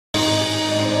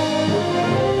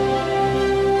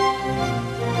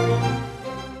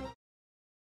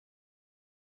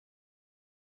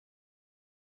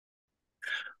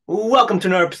Welcome to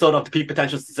another episode of the Peak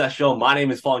Potential Success Show. My name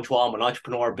is Fong. I'm an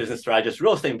entrepreneur, business strategist,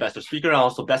 real estate investor, speaker, and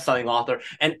also best-selling author.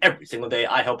 And every single day,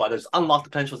 I help others unlock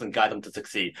potentials and guide them to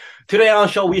succeed. Today on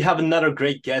the show, we have another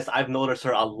great guest. I've noticed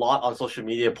her a lot on social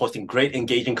media, posting great,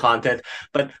 engaging content.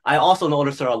 But I also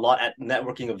notice her a lot at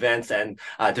networking events and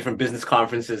different business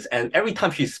conferences. And every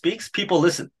time she speaks, people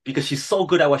listen because she's so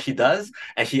good at what she does,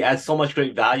 and she adds so much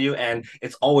great value. And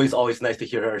it's always nice to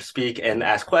hear her speak and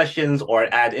ask questions or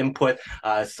add input.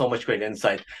 So much great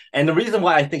insight. And the reason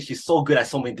why I think she's so good at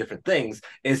so many different things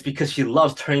is because she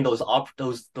loves turning those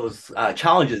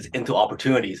challenges into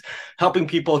opportunities, helping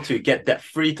people to get debt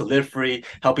free, to live free,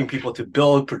 helping people to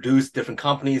build, produce different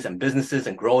companies and businesses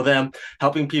and grow them,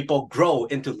 helping people grow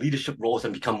into leadership roles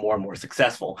and become more and more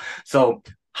successful. So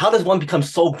how does one become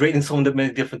so great in so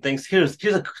many different things? Here's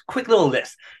a quick little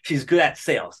list. She's good at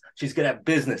sales. She's good at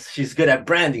business. She's good at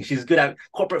branding. She's good at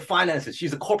corporate finances.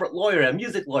 She's a corporate lawyer, a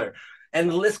music lawyer. And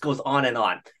the list goes on and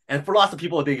on. And for lots of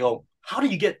people, they go, how do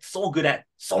you get so good at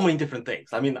so many different things?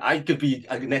 I mean, I could be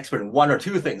an expert in one or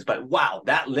two things, but wow,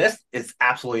 that list is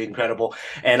absolutely incredible.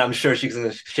 And I'm sure she's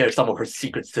going to share some of her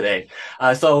secrets today.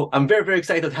 So I'm very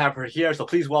excited to have her here. So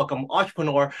please welcome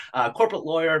entrepreneur, corporate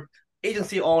lawyer,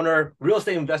 agency owner, real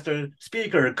estate investor,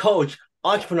 speaker, coach,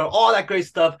 entrepreneur, all that great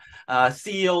stuff,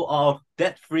 CEO of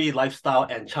Debt Free Lifestyle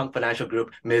and Chung Financial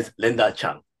Group, Ms. Linda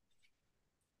Chung.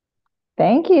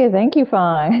 Thank you. Thank you,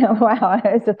 Fong. Wow.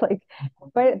 I was just like,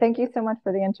 but thank you so much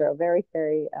for the intro. Very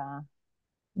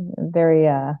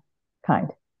kind.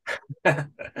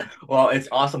 Well, it's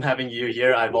awesome having you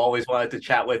here. I've always wanted to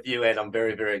chat with you, and I'm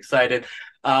very excited.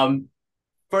 Um,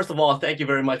 First of all, thank you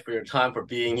very much for your time, for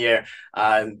being here.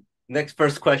 Next,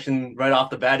 first question right off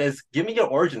the bat is, give me your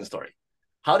origin story.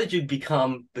 How did you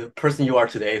become the person you are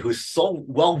today, who's so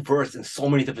well versed in so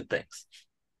many different things?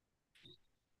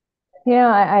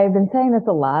 I've been saying this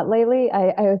a lot lately.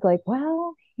 I was like,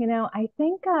 well, I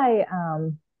think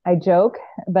I joke,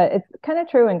 but it's kind of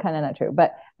true and kind of not true.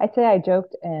 But I say I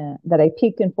joked that I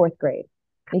peaked in fourth grade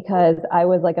because I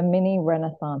was like a mini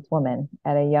Renaissance woman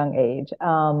at a young age.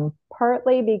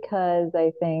 Partly because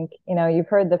I think, you've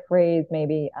heard the phrase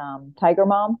maybe tiger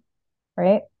mom,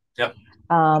 right? Yep.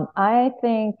 I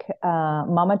think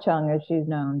Mama Chung, as she's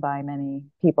known by many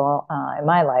people in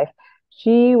my life,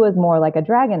 she was more like a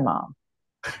dragon mom.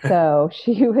 So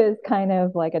she was kind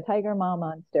of like a tiger mom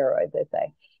on steroids, I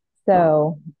say.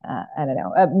 So I don't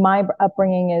know. My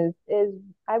upbringing is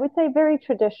I would say very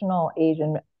traditional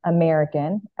Asian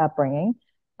American upbringing.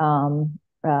 My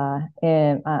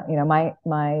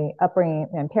upbringing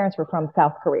and parents were from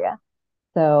South Korea,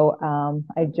 so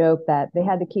I joke that they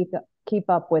had to keep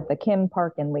up with the Kim,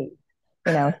 Park, and Lee.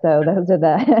 So those are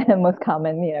the most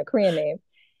common Korean names.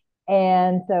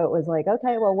 And so it was like,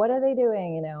 okay, well, what are they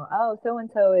doing? Oh, so and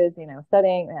so is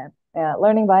studying,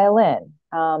 learning violin.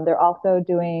 They're also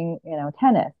doing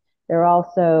tennis. They're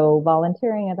also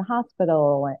volunteering at the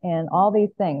hospital and all these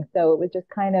things. So it was just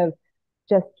kind of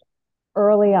just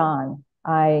early on.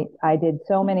 I did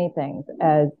so many things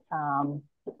as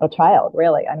a child,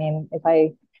 really. I mean, if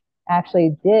I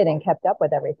actually did and kept up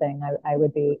with everything, I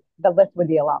would be, the list would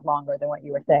be a lot longer than what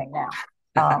you were saying now.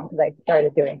 Because I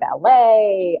started doing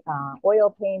ballet,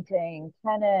 oil painting,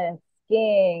 tennis,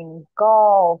 skiing,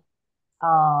 golf.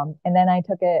 And then I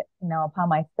took it, upon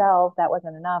myself. That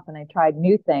wasn't enough. And I tried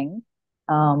new things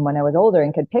when I was older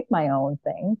and could pick my own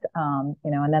things. And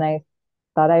then I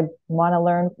thought I want to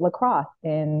learn lacrosse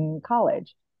in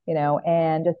college,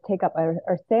 and just take up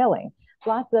or sailing.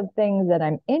 Lots of things that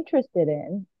I'm interested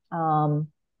in.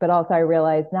 But also I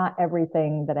realized not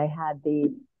everything that I had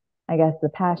I guess the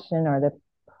passion or the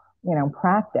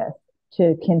practice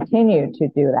to continue to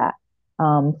do that.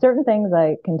 Certain things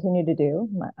I continue to do.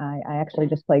 I actually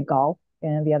just played golf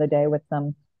the other day with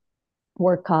some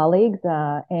work colleagues,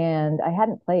 and I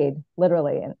hadn't played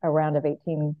literally in a round of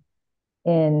 18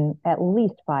 in at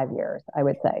least 5 years, I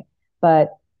would say.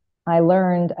 But I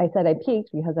said I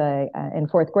peaked because in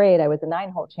fourth grade, I was a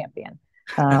 9-hole champion.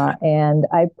 And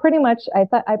I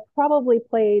thought I probably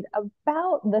played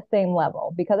about the same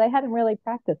level because I hadn't really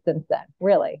practiced since then,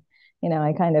 really.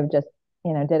 I kind of just,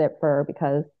 did it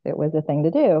because it was a thing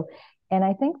to do. And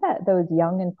I think that those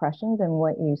young impressions and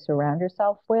what you surround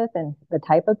yourself with and the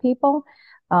type of people.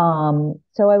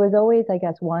 So I was always, I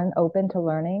guess, one, open to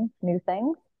learning new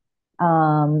things.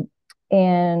 Um,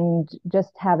 and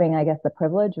just having, I guess, the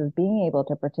privilege of being able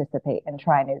to participate and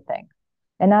try new things.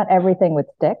 And not everything would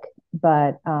stick,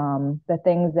 but the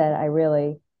things that I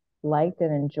really liked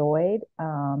and enjoyed,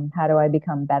 how do I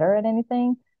become better at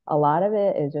anything? A lot of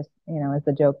it is just, as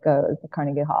the joke goes,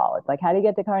 Carnegie Hall. It's like, how do you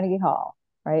get to Carnegie Hall,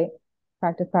 right?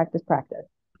 Practice, practice, practice.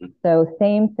 So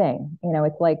same thing,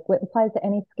 it's like what applies to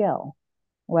any skill,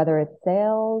 whether it's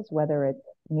sales, whether it's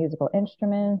musical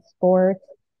instruments, sports.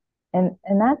 And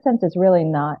in that sense, it's really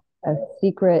not a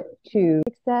secret to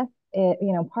success.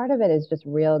 Part of it is just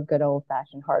real good old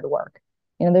fashioned hard work.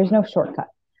 There's no shortcut.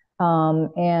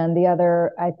 And the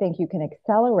other, I think you can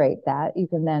accelerate that. You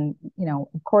can then,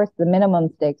 of course, the minimum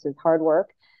stakes is hard work,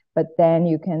 but then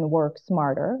you can work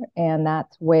smarter. And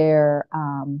that's where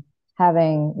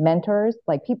having mentors,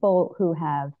 like people who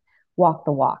have walked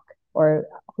the walk or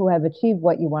who have achieved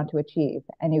what you want to achieve.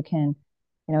 And you can,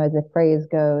 as the phrase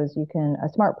goes, a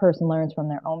smart person learns from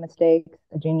their own mistakes,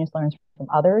 a genius learns from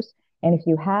others. And if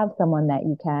you have someone that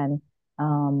you can,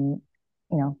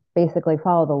 basically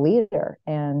follow the leader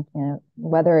and,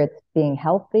 whether it's being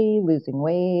healthy, losing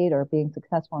weight, or being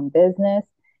successful in business,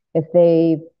 if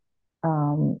they've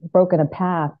broken a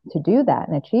path to do that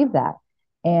and achieve that,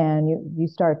 and you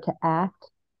start to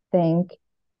act, think,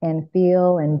 and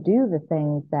feel and do the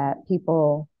things that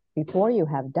people before you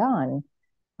have done,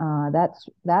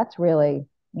 that's really,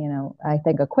 I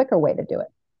think a quicker way to do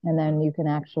it. And then you can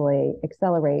actually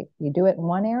accelerate. You do it in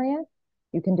one area,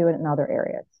 you can do it in other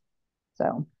areas.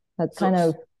 So that's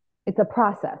So, it's a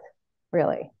process,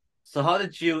 really. so how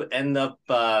did you end up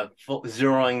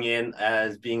zeroing in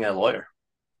as being a lawyer?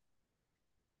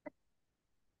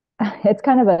 It's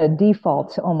kind of a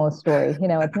default almost story.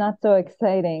 It's not so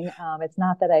exciting. It's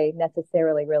not that I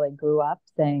necessarily really grew up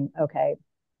saying, okay,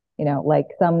 like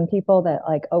some people that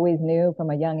like always knew from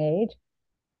a young age.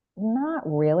 Not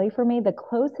really for me. The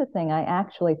closest thing I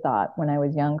actually thought when I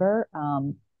was younger,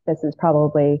 this is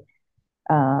probably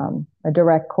a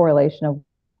direct correlation of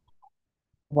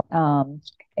um,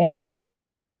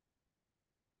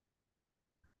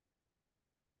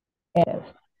 and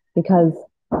because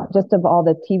just of all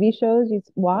the TV shows you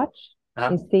watch,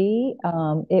 Uh-huh. you see,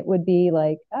 it would be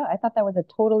like, oh, I thought that was a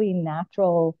totally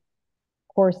natural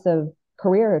course of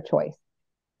career choice.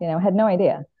 Had no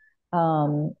idea.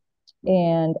 Um,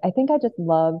 and I think I just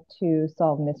love to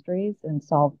solve mysteries and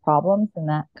solve problems. And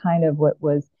that kind of what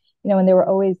was, and there were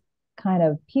always kind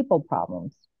of people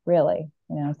problems, really.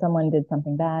 Someone did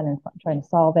something bad and trying to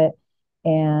solve it.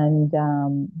 And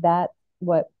that's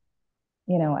what,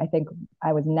 I think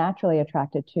I was naturally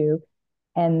attracted to.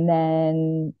 And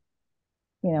then,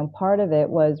 part of it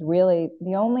was really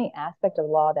the only aspect of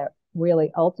law that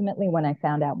really ultimately, when I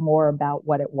found out more about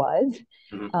what it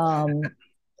Mhm. um,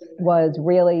 was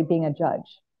really being a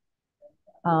judge.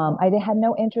 I had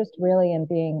no interest really in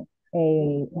being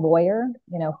a lawyer,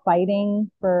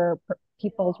 fighting for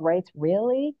people's rights,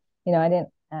 really. I didn't,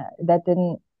 that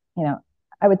didn't, you know,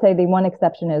 I would say the one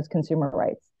exception is consumer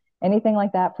rights. Anything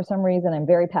like that, for some reason, I'm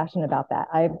very passionate about that.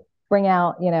 I bring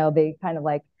out, they kind of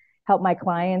like help my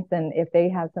clients. And if they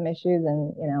have some issues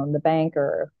and, the bank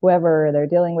or whoever they're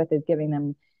dealing with is giving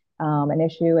them an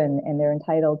issue and they're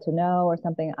entitled to know or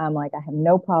something, I'm like, I have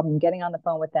no problem getting on the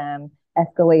phone with them,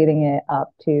 escalating it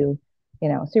up to,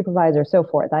 supervisor, so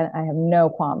forth. I have no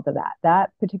qualms of that.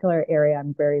 That particular area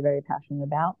I'm very, very passionate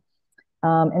about.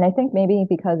 And I think maybe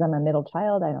because I'm a middle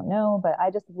child, I don't know, but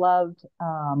I just loved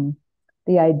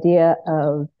the idea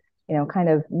of, kind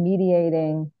of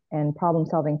mediating and problem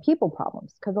solving people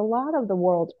problems. Because a lot of the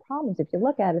world's problems, if you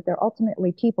look at it, they're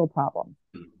ultimately people problems.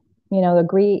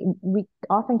 We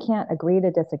often can't agree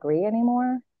to disagree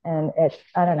anymore. And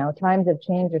I don't know, times have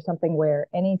changed or something where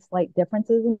any slight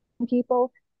differences in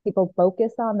people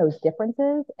focus on those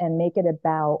differences and make it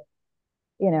about,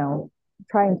 you know,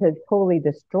 trying to totally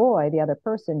destroy the other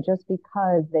person just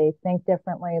because they think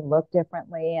differently, look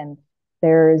differently. And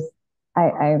there's,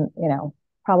 I'm,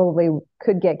 probably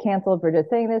could get canceled for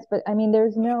just saying this, but I mean,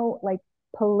 there's no like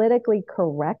politically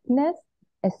correctness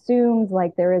assumes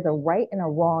like there is a right and a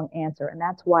wrong answer. And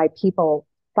that's why people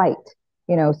fight,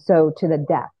 so to the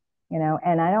death,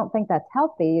 and I don't think that's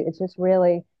healthy. It's just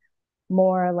really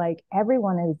more like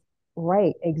everyone is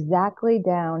right exactly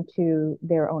down to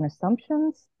their own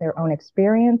assumptions, their own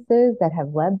experiences that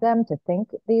have led them to think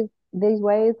these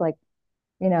ways. Like,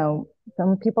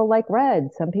 some people like red,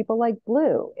 some people like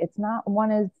blue. It's not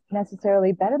one is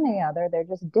necessarily better than the other. They're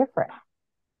just different.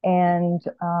 And,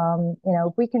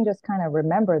 if we can just kind of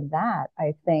remember that,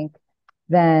 I think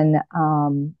then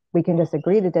we can just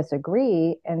agree to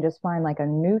disagree and just find like a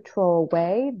neutral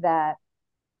way that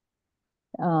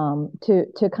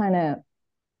to kind of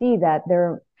see that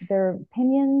their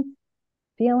opinions,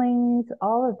 feelings,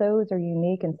 all of those are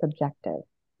unique and subjective.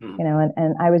 Mhm.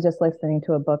 And I was just listening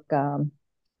to a book.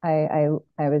 I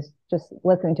was just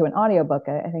listening to an audiobook.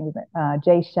 I think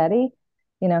Jay Shetty.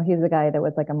 He's the guy that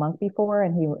was like a monk before,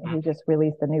 and he just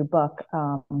released a new book,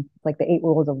 like the 8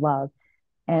 Rules of Love.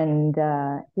 and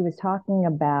he was talking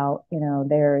about,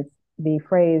 there's the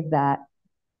phrase that,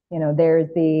 there's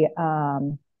the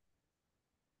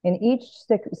in each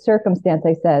circumstance,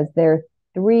 I says there are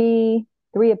three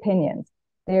opinions.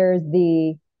 There's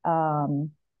the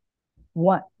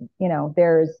one,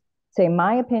 there's, say,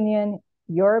 my opinion,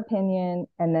 your opinion,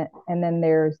 and then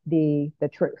there's the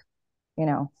truth,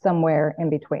 somewhere in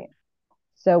between.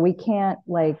 So we can't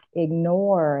like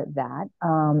ignore that,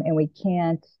 and we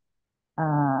can't,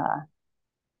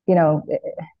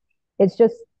 it's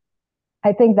just,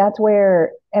 I think that's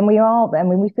where, and we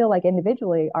feel like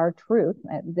individually our truth,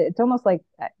 it's almost like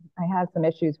I have some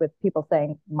issues with people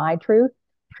saying my truth,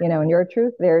 and your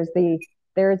truth.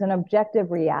 There's an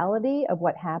objective reality of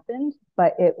what happened,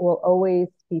 but it will always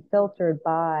be filtered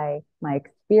by my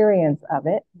experience of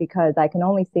it, because I can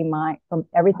only see from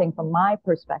everything from my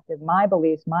perspective, my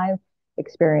beliefs, my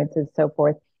experiences, so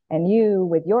forth, and you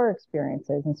with your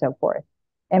experiences and so forth.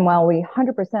 And while we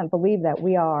 100% believe that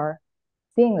we are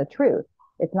seeing the truth,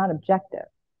 it's not objective.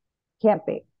 Can't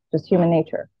be. Just human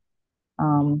nature.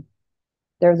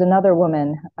 There's another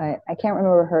woman, I can't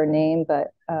remember her name,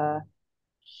 but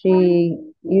she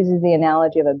uses the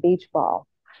analogy of a beach ball.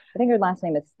 I think her last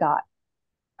name is Scott.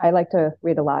 I like to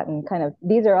read a lot, and kind of,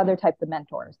 these are other types of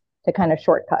mentors to kind of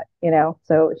shortcut,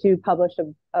 So she published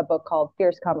a book called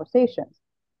Fierce Conversations.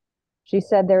 She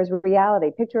said there's reality.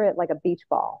 Picture it like a beach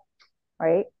ball,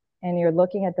 right? And you're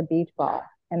looking at the beach ball,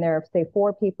 and there are, say,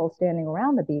 4 people standing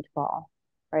around the beach ball,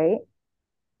 right?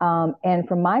 And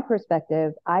from my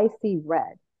perspective, I see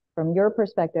red. From your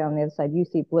perspective on the other side, you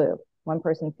see blue. One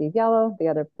person sees yellow, the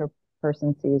other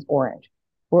person sees orange.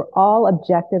 We're all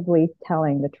objectively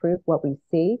telling the truth, what we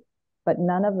see, but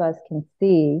none of us can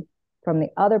see from the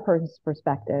other person's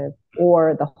perspective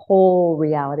or the whole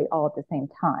reality all at the same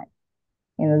time.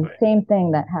 The same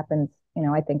thing that happens,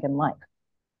 I think, in life.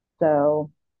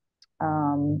 So,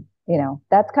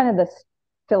 that's kind of the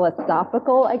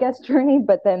philosophical, I guess, journey,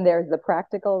 but then there's the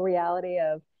practical reality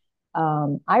of,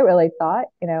 I really thought,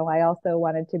 I also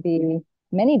wanted to be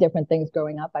many different things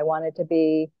growing up. I wanted to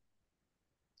be,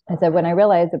 I said, when I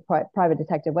realized that private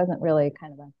detective wasn't really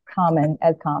kind of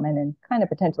as common and kind of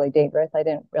potentially dangerous, I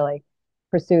didn't really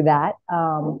pursue that.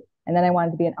 And then I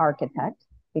wanted to be an architect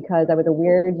because I was a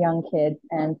weird young kid.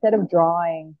 And instead of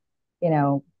drawing,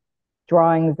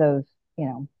 drawings of,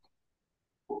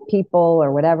 people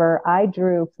or whatever, I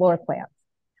drew floor plans.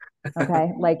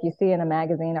 Okay. Like you see in a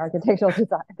magazine, Architectural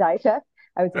Digest.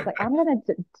 I was just like, I'm going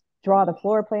to draw the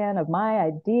floor plan of my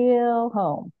ideal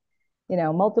home,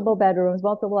 multiple bedrooms,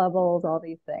 multiple levels, all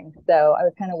these things. So I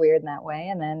was kind of weird in that way.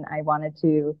 And then I wanted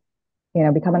to,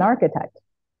 become an architect.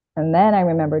 And then I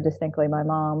remember distinctly my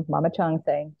mom, Mama Chung,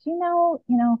 saying,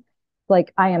 do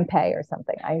like I am Pei or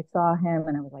something. I saw him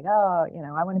and I was like, oh,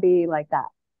 I want to be like that.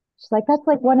 She's like, that's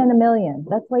like 1 in a million.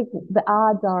 That's like the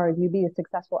odds are you be a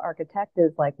successful architect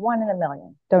is like 1 in a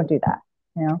million. Don't do that.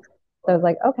 So I was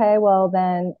like, okay, well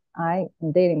then I'm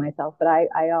dating myself, but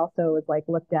I also was like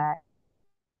looked at.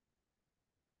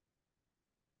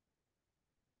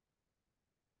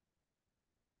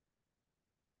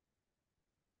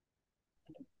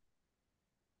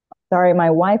 Sorry, my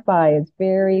Wi-Fi is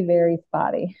very, very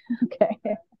spotty. Okay.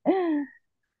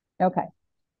 Okay.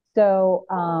 So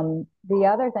the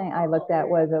other thing I looked at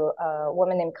was a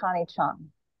woman named Connie Chung.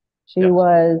 She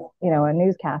was, a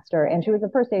newscaster, and she was the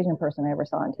first Asian person I ever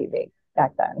saw on TV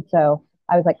back then. So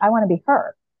I was like, I want to be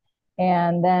her.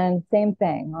 And then same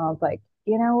thing. I was like,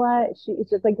 you know what? It's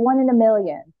just like 1 in a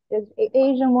million. Is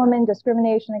Asian woman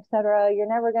discrimination, etc. You're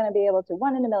never going to be able to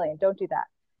 1 in a million. Don't do that.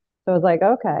 So I was like,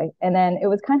 okay. And then it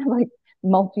was kind of like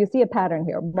you see a pattern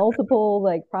here, multiple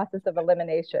like process of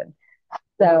elimination.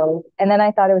 So, and then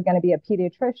I thought I was going to be a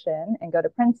pediatrician and go to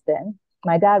Princeton.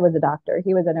 My dad was a doctor.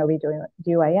 He was an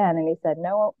OB/GYN. And he said,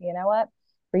 no, you know what?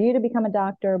 For you to become a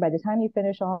doctor, by the time you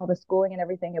finish all the schooling and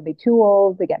everything, you'll be too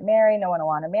old to get married. No one will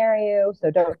want to marry you. So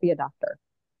don't be a doctor.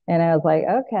 And I was like,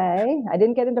 okay. I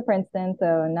didn't get into Princeton,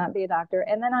 so not be a doctor.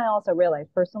 And then I also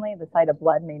realized personally, the sight of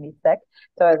blood made me sick.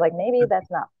 So I was like, maybe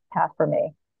that's not path for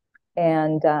me.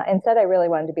 And instead, I really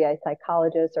wanted to be a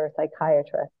psychologist or a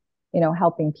psychiatrist,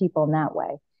 helping people in that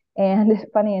way. And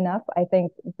funny enough, I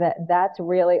think that that's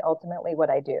really ultimately what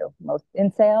I do most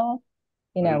in sales,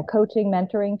 coaching,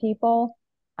 mentoring people.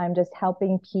 I'm just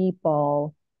helping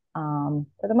people,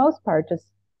 for the most part, just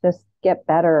get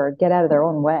better, or get out of their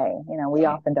own way. We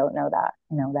often don't know that,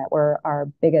 that we're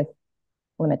our biggest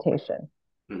limitation.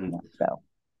 So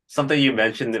something you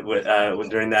mentioned that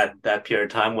during that period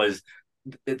of time was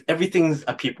everything's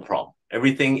a people problem.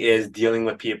 Everything is dealing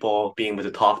with people, being able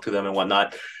to talk to them and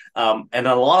whatnot. And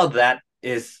a lot of that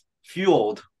is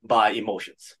fueled by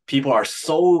emotions. People are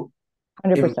so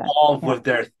 100%. involved Yeah. with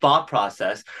their thought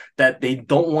process that they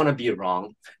don't want to be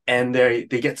wrong, and they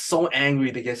get so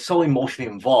angry, they get so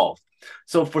emotionally involved.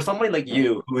 So for somebody like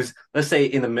you who's, let's say,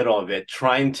 in the middle of it,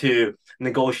 trying to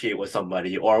negotiate with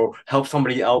somebody or help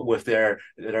somebody out with their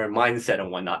mindset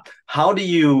and whatnot, how do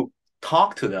you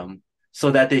talk to them so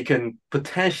that they can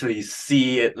potentially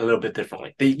see it a little bit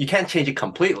differently? You can't change it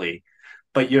completely,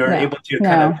 but you're No, able to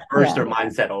kind of no, reverse yeah. their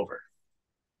mindset over.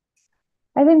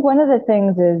 I think one of the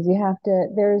things is you have to,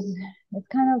 it's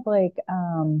kind of like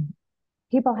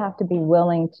people have to be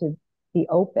willing to be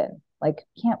open. Like,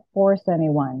 you can't force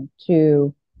anyone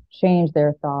to change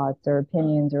their thoughts or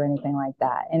opinions or anything like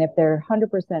that. And if they're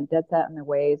 100% dead set in their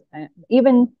ways,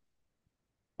 even,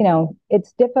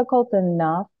 it's difficult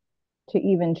enough to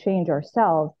even change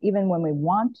ourselves, even when we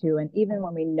want to, and even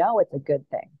when we know it's a good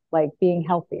thing, like being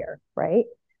healthier, right?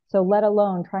 So let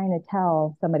alone trying to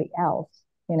tell somebody else,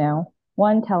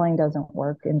 one, telling doesn't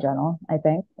work in general, I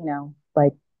think,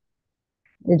 like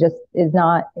it just is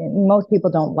not, most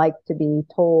people don't like to be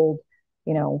told,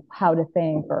 how to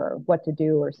think or what to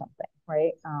do or something,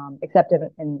 right? Except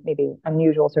in maybe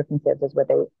unusual circumstances where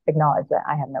they acknowledge that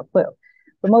I have no clue.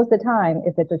 But most of the time,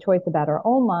 if it's a choice about our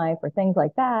own life or things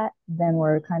like that, then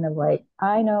we're kind of like,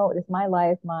 I know it's my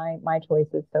life, my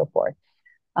choices, so forth.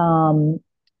 Um,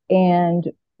 and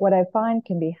what I find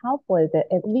can be helpful is that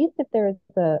at least if there's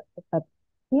a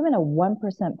even a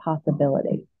 1%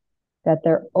 possibility that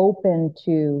they're open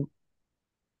to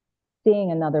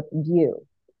seeing another view,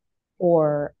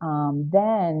 or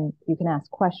then you can ask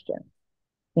questions,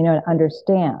 to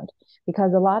understand.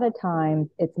 Because a lot of times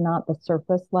it's not the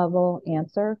surface level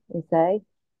answer, we say,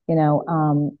 you know,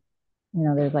 um,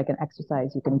 there's like an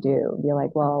exercise you can do. Be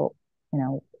like, well,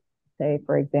 say,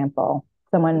 for example,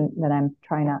 someone that I'm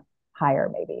trying to hire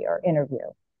maybe or interview,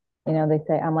 they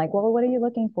say, I'm like, well, what are you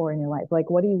looking for in your life? Like,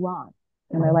 what do you want?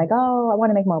 And they're like, oh, I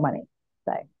want to make more money,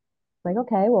 say. Like,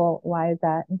 okay, well, why is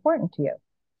that important to you?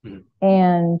 Mhm.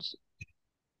 And,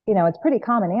 it's pretty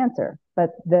common answer,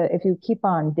 but if you keep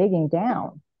on digging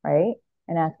down, right,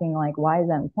 and asking like, why is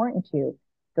that important to you?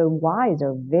 The whys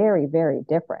are very, very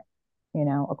different,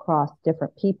 across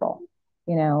different people,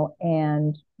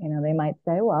 and, they might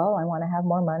say, well, I want to have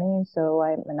more money so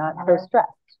I'm not so stressed,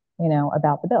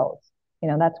 about the bills.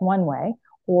 That's one way.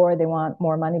 Or they want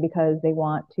more money because they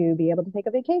want to be able to take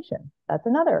a vacation. That's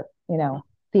another,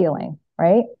 feeling,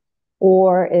 right?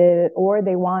 Or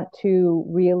they want to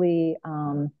really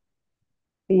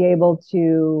be able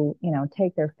to,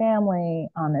 take their family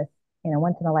on this,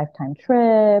 once in a lifetime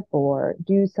trip, or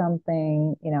do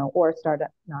something, or start a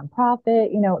nonprofit.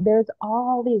 There's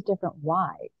all these different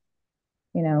whys,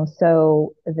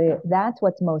 so that's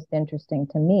what's most interesting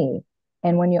to me.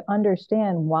 And when you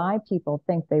understand why people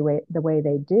think the way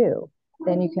they do,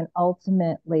 then you can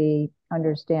ultimately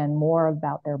understand more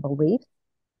about their beliefs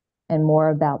and more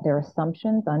about their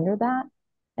assumptions under that.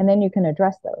 And then you can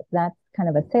address those. That's kind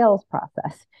of a sales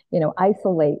process,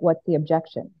 isolate what's the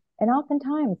objection. And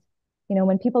oftentimes,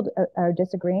 when people are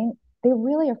disagreeing, they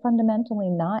really are fundamentally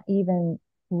not even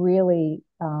really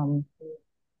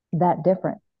that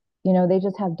different. They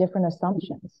just have different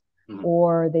assumptions, Mhm.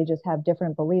 or they just have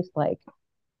different beliefs, like,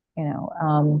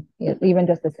 even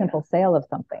just a simple sale of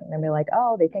something. They'll be like,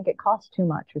 oh, they think it costs too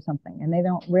much or something. And they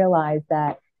don't realize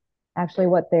that actually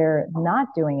what they're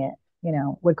not doing it,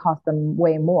 would cost them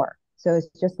way more. So it's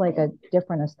just like a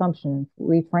different assumption,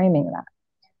 reframing that.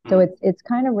 So Mhm. it's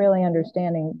kind of really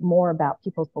understanding more about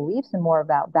people's beliefs and more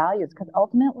about values. Because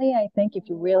ultimately, I think if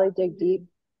you really dig deep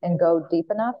and go deep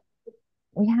enough,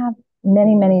 we have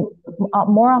many,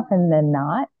 more often than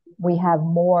not, we have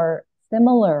more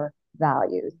similar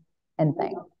values and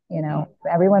things.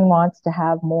 Everyone wants to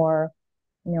have more,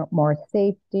 more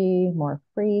safety, more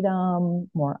freedom,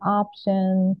 more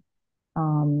options,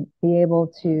 be able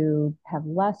to have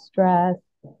less stress,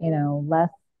 less,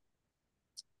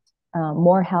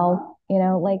 more health,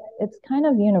 like it's kind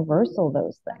of universal,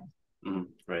 those things. Mhm.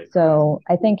 Right. So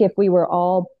I think if we were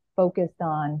all focused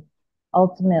on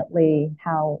ultimately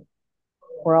how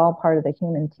we're all part of the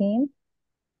human team,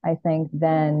 I think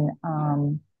then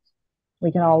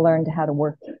we can all learn to how to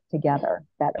work together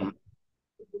better. Mhm.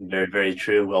 Very, very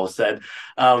true. Well said.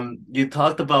 You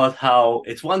talked about how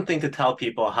it's one thing to tell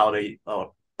people how to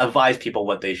advise people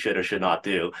what they should or should not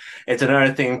do. It's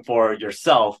another thing for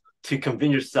yourself to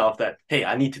convince yourself that, hey,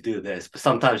 I need to do this. But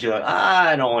sometimes you're like,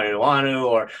 I don't really want to,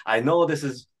 or I know this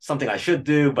is something I should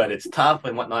do, but it's tough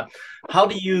and whatnot. How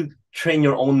do you train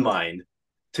your own mind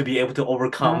to be able to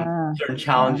overcome certain Yeah,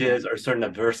 challenges or certain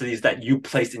adversities that you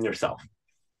place in yourself?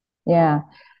 yeah.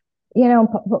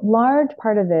 Large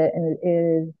part of it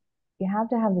is you have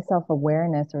to have the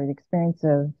self-awareness or the experience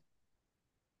of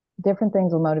different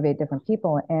things will motivate different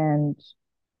people. And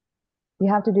you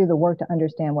have to do the work to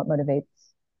understand what motivates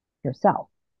yourself.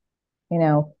 You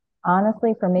know,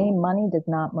 honestly, for me, money does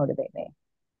not motivate me.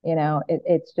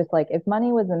 It's just like if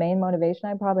money was the main motivation,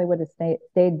 I probably would have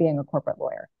stayed being a corporate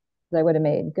lawyer because I would have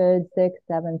made good six,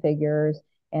 seven figures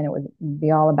and it would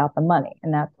be all about the money.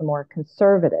 And that's the more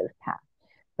conservative path.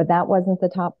 But that wasn't the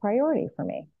top priority for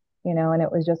me, and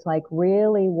it was just like,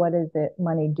 really, what does it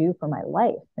money do for my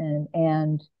life?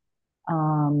 And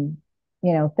um,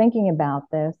 thinking about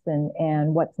this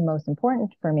and what's most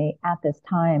important for me at this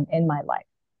time in my life,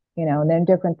 and then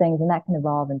different things, and that can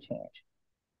evolve and change.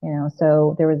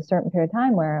 So there was a certain period of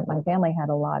time where my family had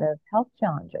a lot of health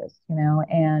challenges,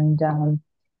 and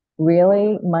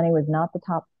really money was not the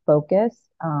top focus.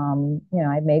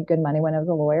 I'd made good money when I was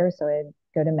a lawyer, so I had a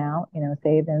good amount,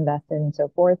 saved and invested and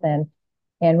so forth.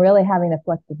 And really having the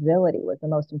flexibility was the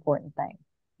most important thing,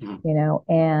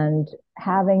 and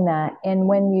having that.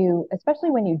 And especially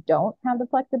when you don't have the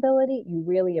flexibility, you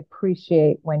really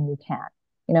appreciate when you can.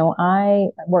 When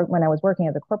I was working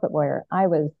as a corporate lawyer, I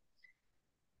was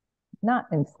not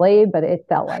enslaved, but it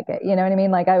felt like it. You know what I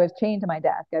mean? Like I was chained to my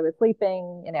desk. I was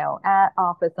sleeping, at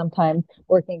office sometimes,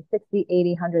 working 60,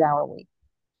 80, 100-hour weeks.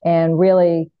 And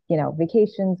really,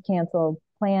 vacations canceled,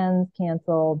 plans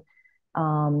canceled,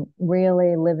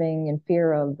 really living in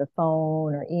fear of the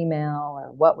phone or email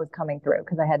or what was coming through.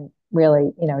 Because I had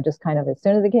really, just kind of as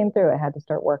soon as it came through, I had to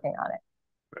start working on it.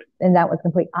 Right. And that was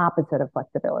complete opposite of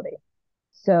flexibility.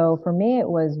 So for me, it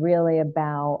was really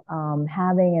about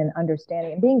having an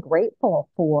understanding and being grateful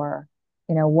for,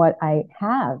 what I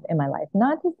have in my life.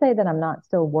 Not to say that I'm not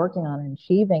still working on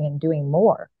achieving and doing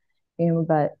more,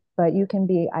 but you can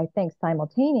be, I think,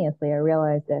 simultaneously, I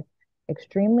realized this,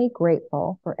 extremely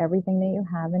grateful for everything that you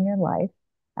have in your life.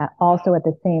 Also, at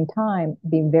the same time,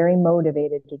 being very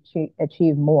motivated to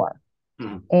achieve more.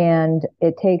 Mm-hmm. And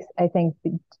it takes, I think,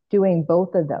 doing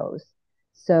both of those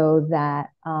so that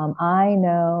I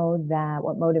know that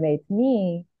what motivates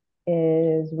me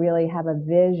is really have a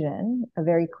vision, a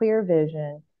very clear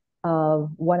vision of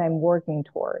what I'm working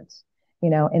towards, in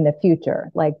the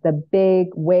future, like the big,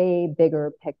 way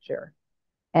bigger picture.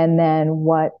 And then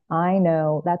what I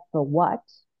know, that's the what,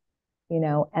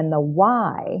 and the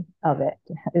why of it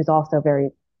is also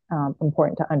very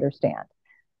important to understand.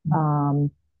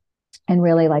 And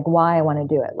really like why I want to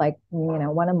do it. Like,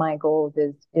 one of my goals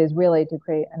is really to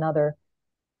create another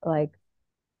like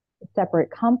separate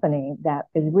company that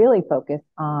is really focused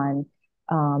on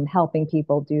helping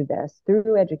people do this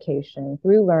through education,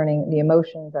 through learning. The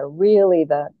emotions are really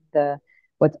the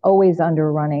what's always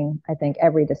underrunning, I think,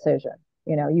 every decision.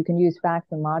 You can use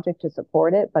facts and logic to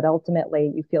support it, but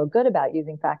ultimately you feel good about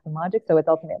using facts and logic, so it's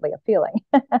ultimately a feeling.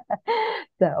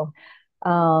 So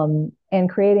and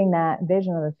creating that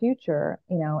vision of the future,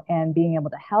 and being able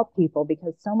to help people,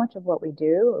 because so much of what we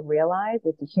do, realize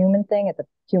it's a human thing, it's a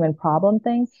human problem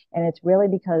thing. And it's really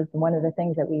because one of the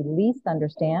things that we least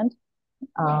understand,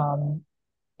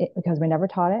 because we never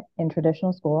taught it in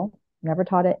traditional school, never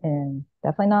taught it in,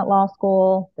 definitely not law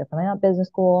school, definitely not business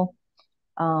school,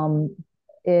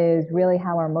 is really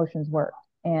how our emotions work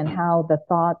and how the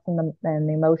thoughts and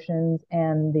the emotions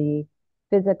and the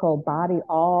physical body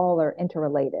all are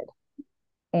interrelated.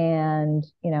 And,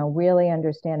 really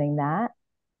understanding that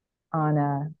on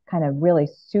a kind of really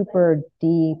super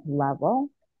deep level,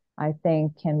 I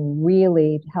think can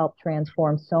really help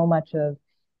transform so much of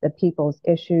the people's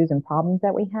issues and problems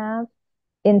that we have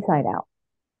inside out,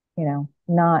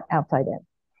 not outside in.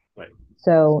 Right.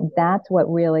 So that's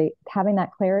what really, having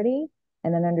that clarity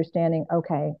and then understanding,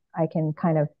 okay, I can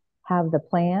kind of have the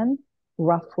plan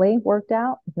roughly worked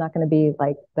out. It's not going to be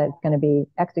like that's going to be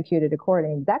executed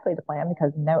according exactly the plan,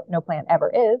 because no plan ever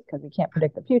is, because we can't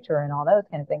predict the future and all those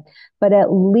kind of things. But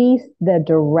at least the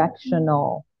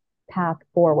directional path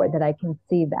forward, that I can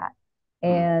see that.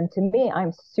 And to me,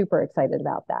 I'm super excited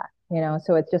about that.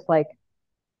 So it's just like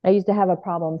I used to have a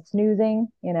problem snoozing,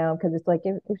 because it's like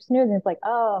if you're snoozing, it's like,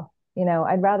 oh,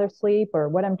 I'd rather sleep, or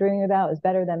what I'm dreaming about is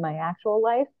better than my actual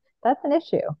life. That's an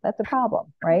issue. That's a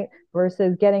problem, right?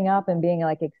 Versus getting up and being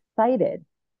like excited,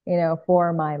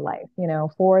 for my life,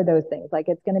 for those things. Like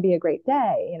it's going to be a great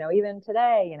day. Even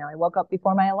today, I woke up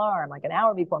before my alarm, like an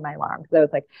hour before my alarm. So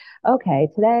it's like, okay,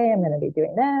 today I'm going to be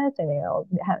doing this, and,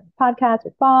 have podcasts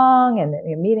with Fong,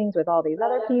 and meetings with all these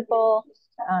other people,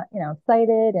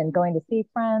 excited, and going to see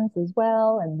friends as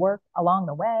well and work along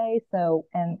the way. So,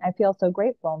 and I feel so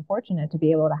grateful and fortunate to be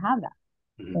able to have that,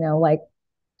 like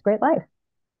it's a great life.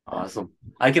 Awesome.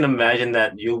 I can imagine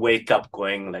that you wake up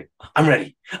going like, I'm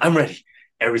ready,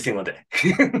 every single day.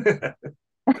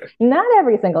 Not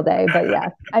every single day, but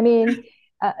yes. I mean,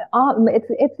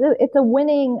 it's a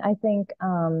winning. I think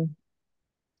I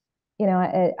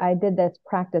did this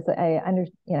practice. I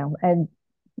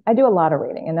do a lot of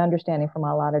reading and understanding from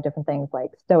a lot of different things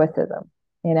like stoicism,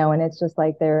 and it's just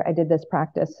like there. I did this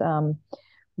practice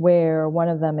where one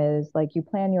of them is like you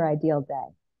plan your ideal day,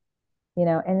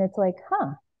 and it's like,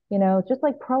 huh, just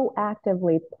like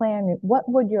proactively plan what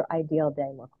would your ideal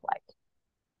day look like,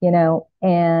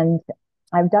 and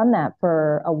I've done that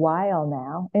for a while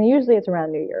now. And usually it's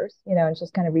around New Year's, it's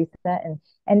just kind of reset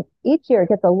and each year it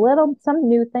gets some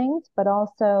new things, but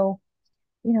also,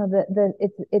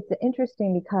 it's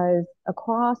interesting because I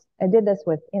did this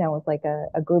with like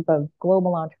a group of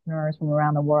global entrepreneurs from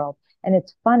around the world. And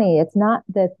it's funny, it's not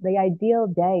that the ideal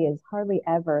day is hardly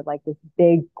ever like this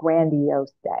big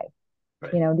grandiose day.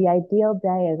 Right. The ideal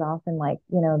day is often like,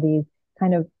 these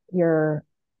kind of your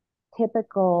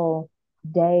typical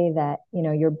day that,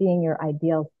 you're being your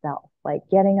ideal self, like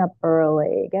getting up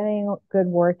early, getting a good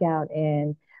workout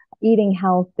in, eating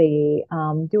healthy,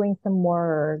 doing some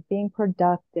work, being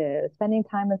productive, spending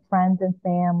time with friends and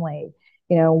family,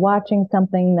 watching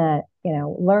something that,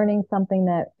 learning something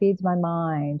that feeds my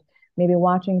mind, maybe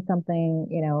watching something,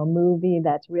 a movie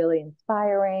that's really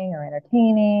inspiring or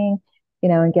entertaining,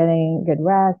 and getting good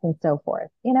rest and so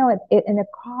forth. And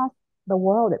across the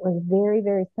world, it was very,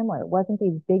 very similar. It wasn't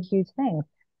these big, huge things.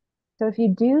 So if you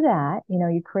do that,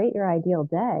 you create your ideal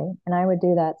day. And I would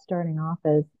do that starting off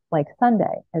as like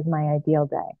Sunday as my ideal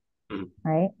day, Mhm.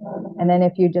 right? And then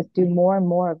if you just do more and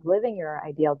more of living your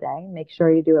ideal day, make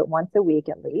sure you do it once a week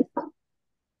at least.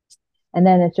 And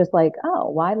then it's just like, oh,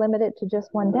 why limit it to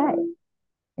just one day?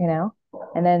 You know?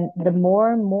 And then the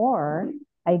more and more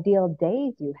ideal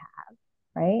days you have,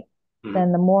 right? Mhm.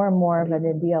 Then the more and more of an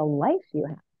ideal life you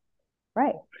have.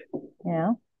 Right. You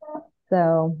know?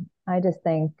 So I just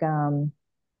think, and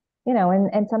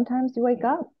sometimes you wake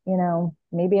up,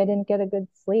 maybe I didn't get a good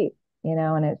sleep,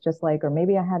 and it's just like, or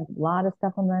maybe I had a lot of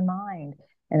stuff on my mind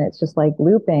and it's just like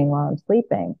looping while I'm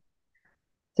sleeping.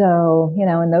 So,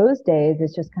 in those days,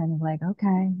 it's just kind of like,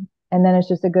 okay. And then it's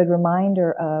just a good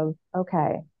reminder of,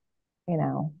 okay, you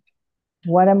know,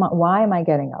 why am I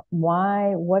getting up?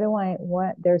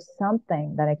 There's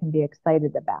something that I can be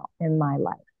excited about in my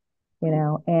life,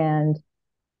 and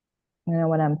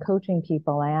when I'm coaching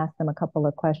people, I ask them a couple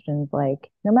of questions like,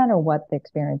 no matter what the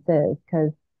experience is,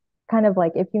 because kind of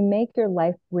like if you make your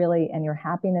life really and your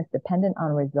happiness dependent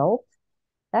on results,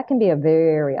 that can be a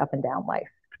very up and down life,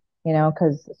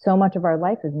 because so much of our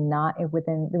life is not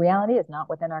within the reality is not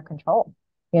within our control.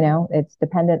 It's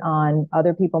dependent on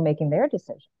other people making their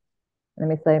decisions. And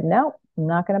they say, no, I'm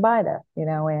not going to buy this,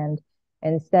 and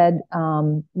instead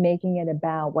making it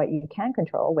about what you can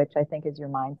control, which I think is your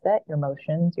mindset, your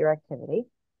emotions, your activity,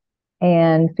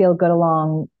 and feel good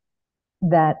along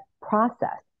that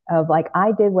process of like,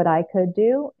 I did what I could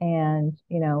do. And,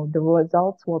 the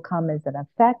results will come as an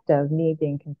effect of me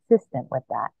being consistent with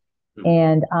that. Mhm.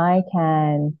 And I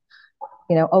can,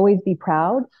 always be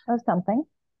proud of something,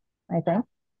 I think,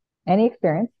 any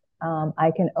experience.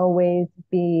 I can always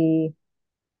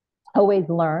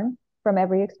learn from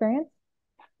every experience,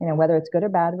 whether it's good or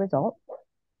bad result.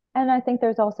 And I think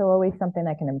there's also always something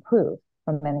I can improve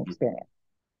from an experience.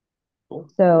 Cool.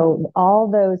 So all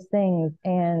those things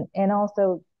and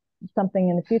also something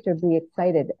in the future be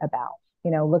excited about,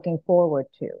 looking forward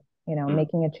to, Mhm.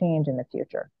 making a change in the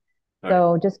future. All right.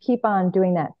 So just keep on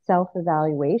doing that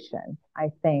self-evaluation, I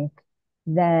think,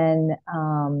 then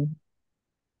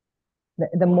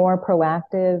the more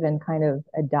proactive and kind of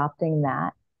adopting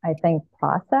that, I think,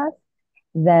 process,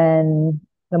 then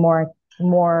the more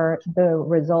the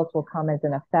results will come as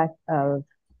an effect of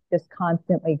just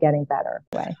constantly getting better.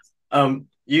 Way.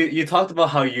 You talked about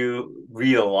how you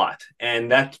read a lot,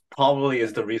 and that probably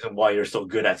is the reason why you're so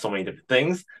good at so many different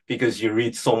things because you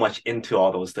read so much into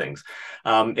all those things.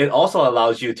 It also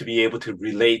allows you to be able to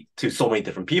relate to so many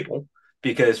different people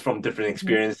because from different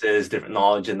experiences, different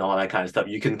knowledge, and all that kind of stuff,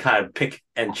 you can kind of pick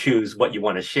and choose what you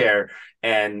want to share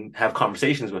and have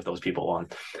conversations with those people on.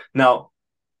 Now,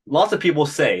 lots of people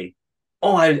say,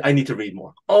 "Oh, I need to read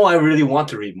more. Oh, I really want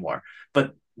to read more,"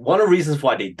 but one of the reasons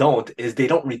why they don't is they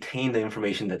don't retain the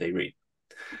information that they read.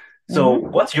 So,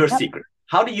 Mm-hmm. what's your Yep. secret?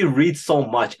 How do you read so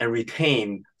much and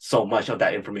retain so much of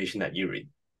that information that you read?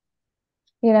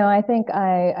 I think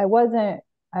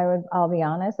I'll be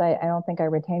honest, I don't think I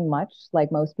retained much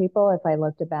like most people. If I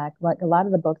looked back, like a lot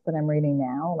of the books that I'm reading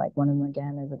now, like one of them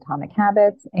again is Atomic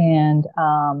Habits, and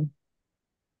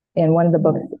one of the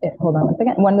books, hold on one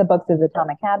second, one of the books is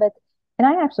Atomic Habits. And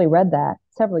I actually read that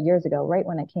several years ago, right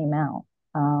when it came out.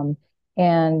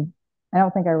 And I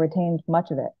don't think I retained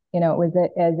much of it. it was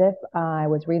as if I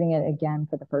was reading it again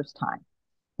for the first time.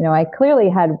 I clearly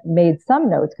had made some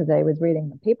notes because I was reading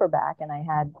the paperback and I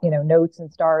had, notes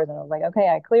and stars. And I was like,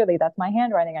 okay, that's my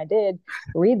handwriting. I did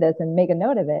read this and make a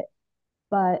note of it.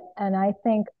 And I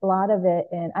think a lot of it,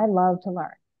 and I love to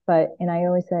learn, and I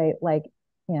always say, like,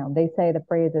 they say the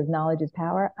phrase is knowledge is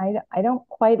power. I don't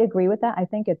quite agree with that. I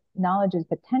think it's knowledge is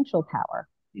potential power,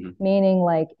 meaning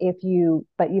like if you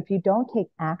don't take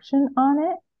action on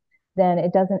it, then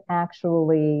it doesn't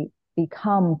actually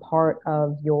become part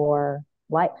of your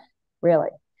life,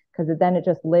 really, because then it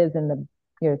just lives in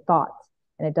your thoughts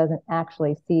and it doesn't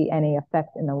actually see any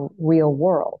effect in the real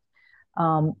world.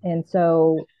 And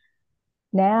so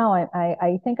now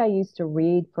I think I used to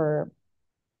read for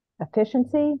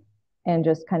efficiency and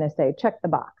just kind of say, check the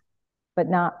box, but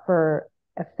not for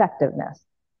effectiveness.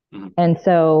 Mm-hmm. And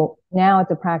so now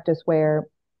it's a practice where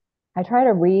I try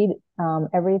to read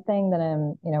everything that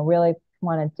I'm, really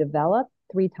want to develop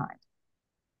 3 times.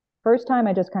 First time,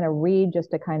 I just kind of read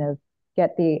just to kind of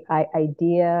get the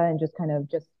idea and just kind of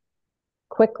just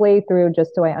quickly through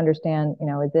just so I understand,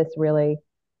 is this really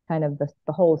kind of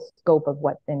the whole scope of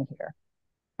what's in here?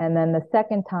 And then the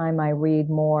second time I read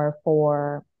more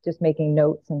for just making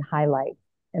notes and highlights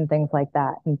and things like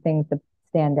that and things that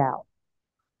stand out.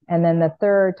 And then the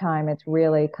third time it's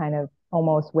really kind of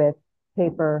almost with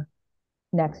paper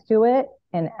next to it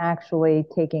and actually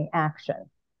taking action,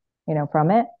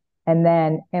 from it and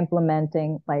then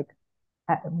implementing like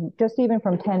just even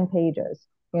from 10 pages.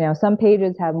 Some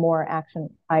pages have more action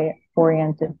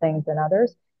oriented things than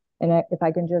others. And if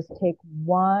I can just take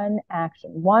one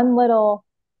action, one little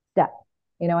step,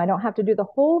 I don't have to do the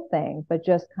whole thing, but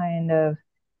just kind of,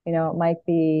 it might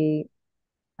be,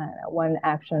 I don't know, one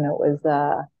action. It was,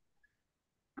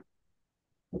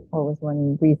 what was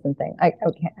one recent thing? I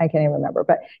can't even remember,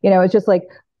 but it's just like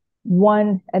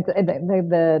one,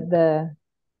 the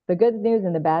good news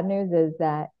and the bad news is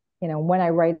that, when I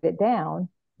write it down,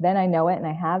 then I know it and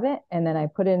I have it. And then I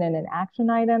put it in an action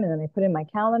item and then I put it in my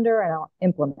calendar and I'll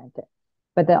implement it.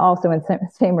 But then also in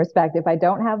same respect, if I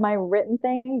don't have my written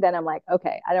thing, then I'm like,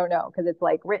 okay, I don't know, because it's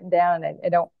like written down and I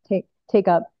don't take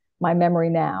up my memory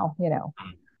now,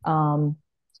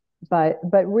 but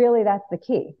really that's the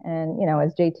key. And,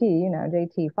 as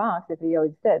JT Fox, if he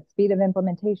always said, speed of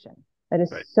implementation, that is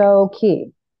right. So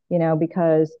key,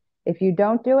 because if you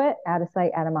don't do it, out of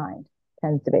sight, out of mind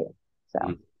tends to be.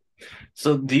 So.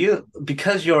 So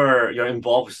because you're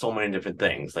involved with so many different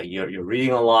things, like you're reading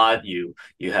a lot, you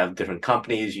have different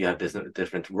companies, you have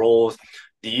different roles.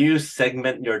 Do you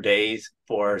segment your days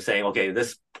for saying, okay,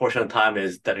 this portion of time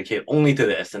is dedicated only to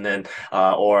this, and then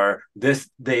or this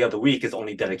day of the week is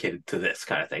only dedicated to this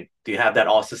kind of thing? Do you have that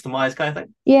all systemized kind of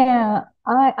thing? Yeah,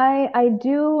 I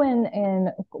do, and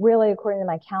really according to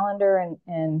my calendar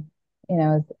and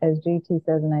as JT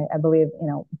says, and I believe,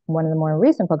 one of the more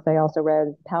recent books I also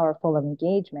read, Powerful of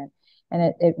Engagement.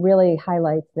 And it really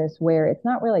highlights this where it's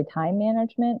not really time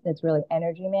management, it's really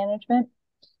energy management.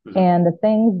 Mm-hmm. And the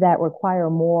things that require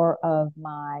more of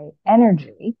my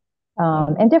energy,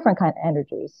 and different kind of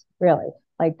energies, really.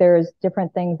 Like there's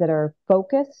different things that are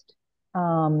focused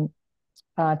time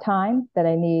that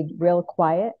I need real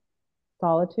quiet,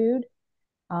 solitude.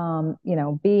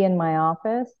 Be in my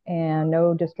office and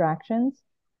no distractions.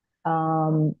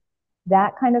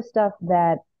 That kind of stuff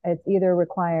that it's either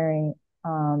requiring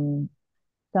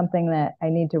something that I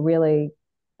need to really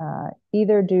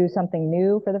either do something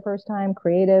new for the first time,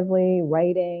 creatively,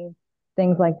 writing,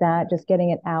 things like that, just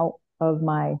getting it out of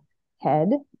my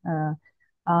head.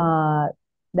 That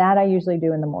I usually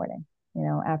do in the morning,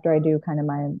 after I do kind of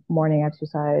my morning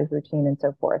exercise routine and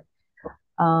so forth.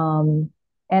 And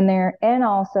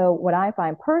also what I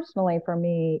find personally for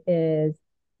me is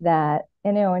that,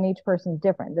 and each person's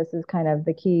different. This is kind of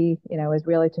the key, is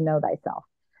really to know thyself.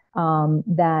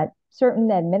 That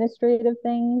certain administrative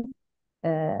things,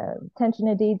 attention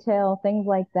to detail, things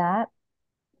like that.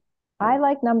 I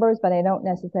like numbers, but I don't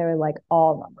necessarily like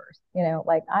all numbers.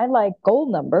 Like I like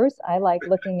gold numbers. I like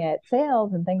looking at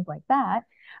sales and things like that,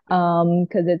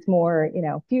 because it's more,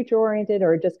 future oriented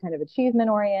or just kind of achievement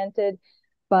oriented.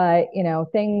 But,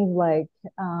 things like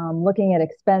looking at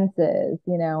expenses,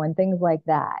 and things like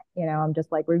that, I'm just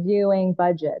like reviewing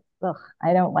budgets. Ugh,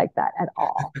 I don't like that at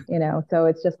all, so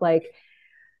it's just like,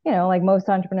 like most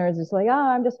entrepreneurs, it's like, oh,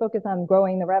 I'm just focused on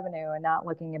growing the revenue and not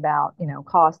looking about,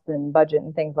 costs and budget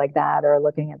and things like that, or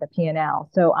looking at the P&L.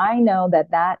 So I know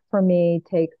that for me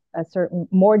takes a certain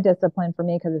more discipline for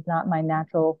me because it's not my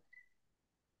natural,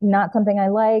 not something I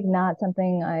like, not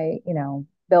something I,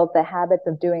 built the habits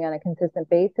of doing on a consistent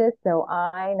basis. So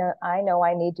I know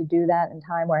I need to do that in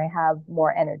time where I have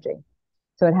more energy.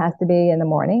 So it has to be in the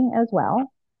morning as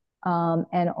well.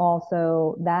 And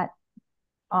also that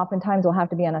oftentimes will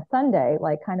have to be on a Sunday,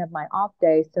 like kind of my off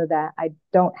day, so that I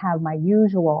don't have my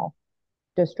usual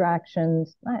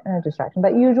distractions, not distraction,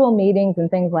 but usual meetings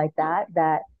and things like that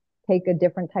that take a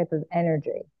different type of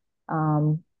energy.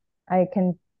 I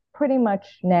can pretty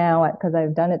much now, because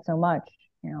I've done it so much,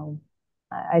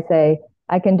 I say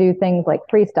I can do things like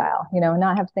freestyle,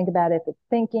 not have to think about if it's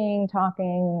thinking,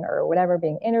 talking, or whatever,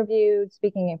 being interviewed,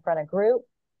 speaking in front of group.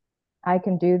 I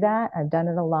can do that. I've done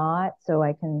it a lot. So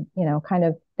I can, kind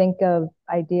of think of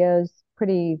ideas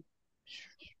pretty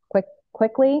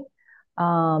quickly.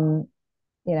 Um,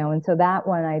 and so that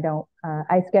one I don't,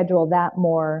 I schedule that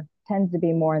more, tends to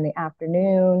be more in the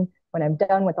afternoon when I'm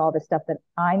done with all the stuff that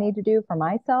I need to do for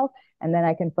myself. And then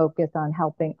I can focus on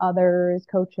helping others,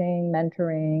 coaching,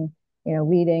 mentoring,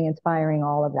 leading, inspiring,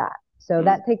 all of that. So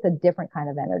that takes a different kind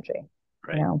of energy,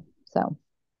 Right. So.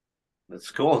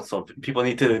 That's cool. So people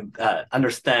need to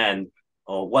understand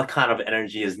what kind of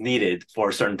energy is needed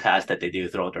for certain tasks that they do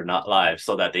throughout their not lives,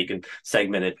 so that they can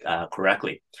segment it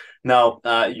correctly. Now,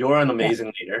 you're an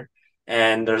amazing leader,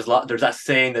 and there's that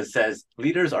saying that says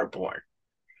leaders are born,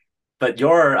 but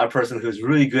you're a person who's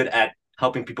really good at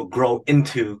helping people grow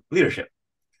into leadership.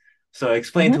 So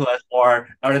explain to us, or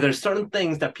are there certain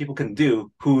things that people can do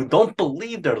who don't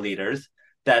believe they're leaders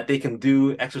that they can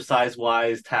do exercise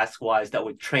wise, task wise, that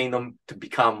would train them to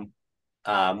become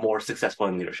more successful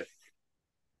in leadership?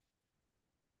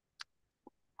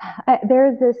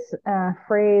 There's this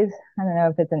phrase, I don't know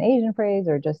if it's an Asian phrase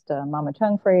or just a Mama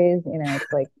Chung phrase,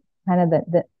 it's like kind of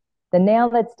the nail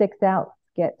that sticks out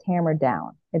gets hammered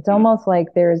down. It's almost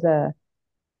like there's a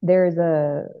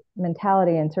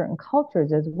mentality in certain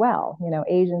cultures as well.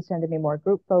 Asians tend to be more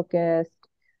group focused,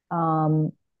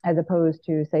 as opposed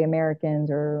to, say, Americans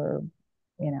or,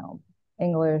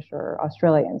 English or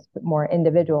Australians, but more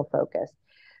individual focused.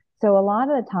 So a lot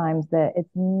of the times that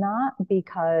it's not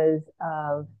because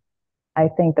of, I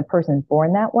think the person's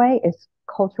born that way, it's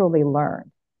culturally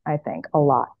learned, I think, a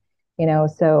lot.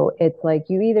 So it's like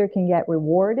you either can get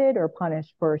rewarded or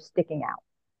punished for sticking out,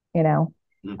 you know.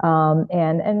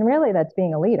 And really that's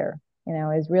being a leader,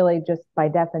 is really just by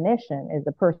definition is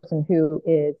the person who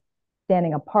is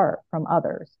standing apart from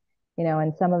others,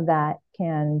 and some of that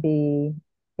can be,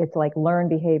 it's like learned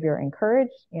behavior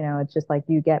encouraged, it's just like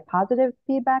you get positive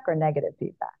feedback or negative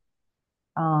feedback.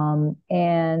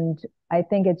 And I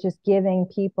think it's just giving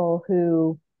people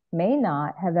who may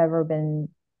not have ever been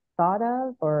thought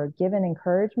of or given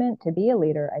encouragement to be a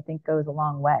leader, I think goes a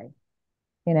long way,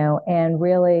 and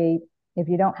really, if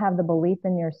you don't have the belief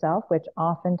in yourself, which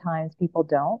oftentimes people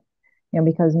don't,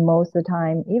 because most of the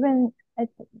time, even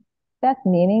that's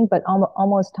meaning, but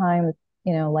almost times,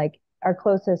 like our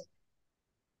closest,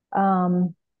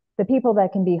 the people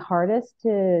that can be hardest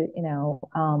to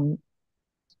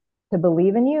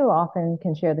believe in you often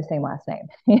can share the same last name,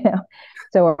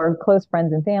 so our close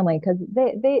friends and family, because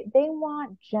they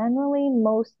want generally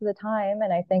most of the time,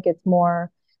 and I think it's more,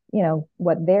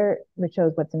 which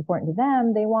shows what's important to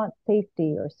them, they want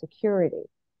safety or security,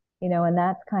 and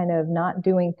that's kind of not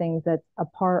doing things that's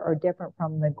apart or different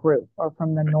from the group or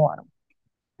from the norm,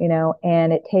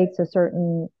 and it takes a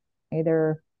certain,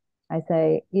 either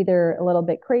a little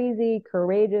bit crazy,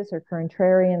 courageous, or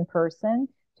contrarian person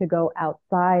to go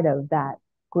outside of that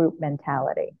group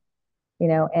mentality,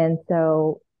 and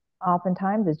so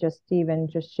oftentimes it's just even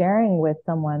just sharing with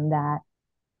someone that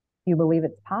you believe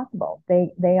it's possible.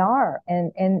 They are,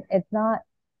 and it's not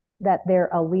that they're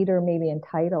a leader maybe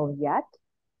entitled yet,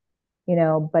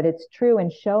 but it's true,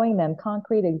 and showing them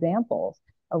concrete examples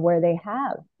of where they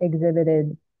have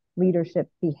exhibited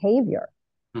leadership behavior.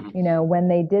 When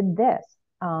they did this,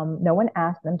 no one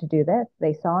asked them to do this.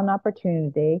 They saw an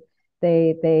opportunity.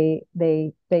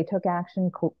 They took action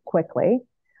quickly,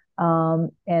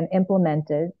 and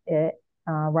implemented it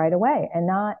right away, and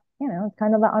not, it's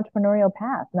kind of the entrepreneurial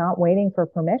path, not waiting for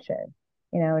permission,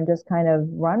 and just kind of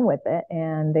run with it.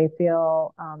 And they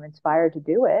feel inspired to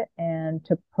do it, and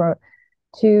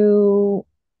to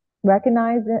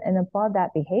recognize it and applaud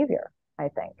that behavior, I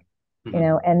think,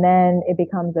 and then it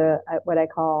becomes a what I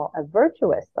call a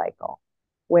virtuous cycle,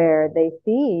 where they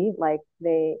see, like,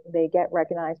 they get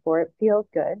recognized for it, feels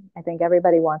good. I think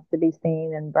everybody wants to be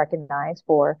seen and recognized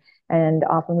for, and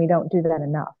often we don't do that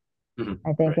enough.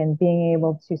 I think, and being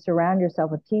able to surround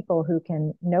yourself with people who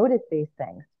can notice these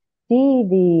things,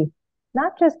 see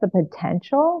not just the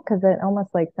potential, because it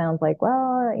almost like sounds like,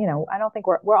 well, I don't think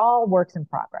we're all works in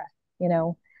progress,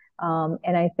 and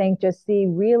I think just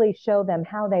really show them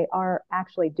how they are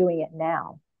actually doing it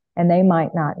now. And they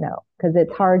might not know, because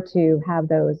it's hard to have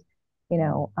those,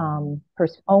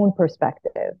 own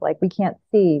perspective. Like we can't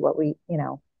see what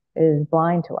is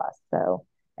blind to us. So,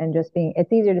 and just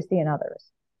it's easier to see in others.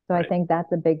 So I Right. think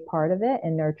that's a big part of it,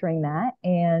 and nurturing that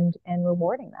and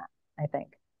rewarding that, I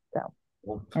think. So,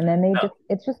 Well, and then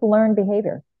it's just learned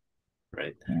behavior,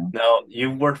 right. you know. Now,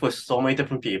 you've worked with so many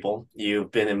different people.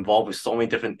 You've been involved with so many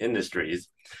different industries,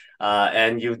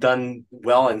 and you've done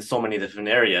well in so many different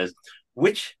areas.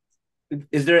 Which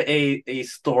is there a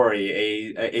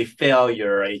story, a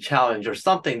failure, a challenge, or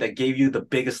something that gave you the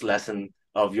biggest lesson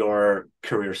of your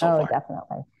career so Oh, far?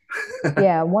 definitely.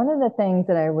 Yeah, one of the things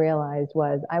that I realized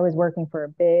was I was working for a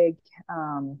big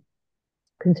um,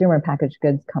 consumer packaged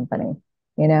goods company,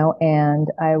 and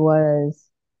I was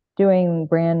doing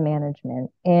brand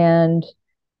management. And,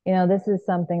 this is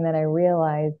something that I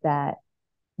realized that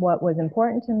what was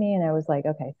important to me, and I was like,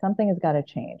 okay, something has got to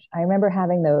change. I remember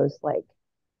having those like,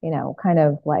 kind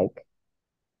of like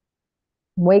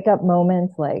wake up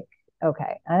moments, like,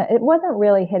 okay, it wasn't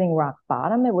really hitting rock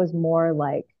bottom. It was more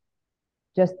like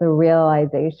just the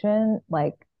realization,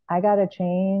 like, I got to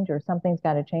change or something's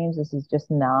got to change. This is just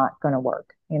not going to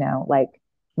work. Like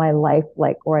my life,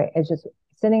 like, right. It's just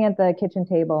sitting at the kitchen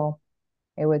table.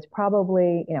 It was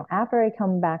probably, after I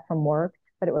come back from work,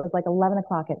 but it was like 11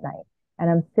 o'clock at night. And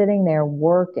I'm sitting there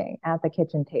working at the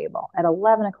kitchen table at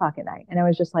 11 o'clock at night. And I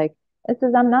was just like,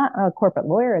 I'm not a corporate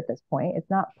lawyer at this point. It's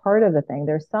not part of the thing.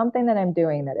 There's something that I'm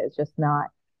doing that is just not,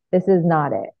 this is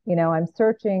not it. I'm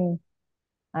searching.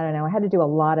 I don't know. I had to do a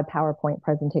lot of PowerPoint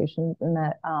presentations in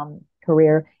that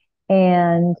career.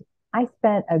 And I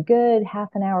spent a good half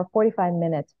an hour, 45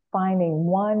 minutes finding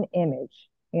one image,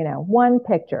 one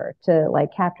picture to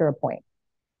like capture a point.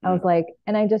 I was Mm, like,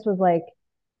 and I just was like,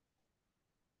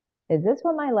 is this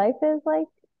what my life is like?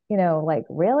 Like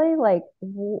really? Like,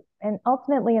 and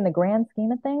ultimately in the grand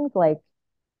scheme of things, like,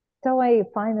 so I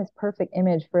find this perfect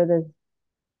image for this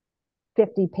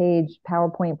 50-page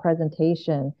PowerPoint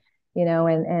presentation,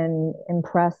 and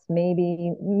impress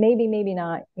maybe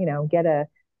not, get a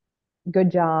good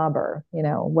job or,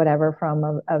 whatever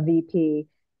from a VP.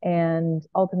 And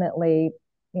ultimately,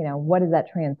 what does that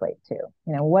translate to?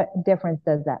 What difference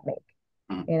does that make?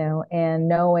 mm, And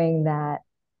knowing that,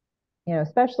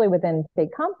 especially within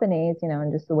big companies,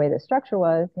 and just the way the structure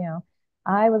was,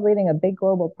 I was leading a big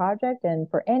global project, and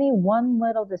for any one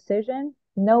little decision,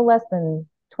 no less than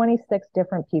 26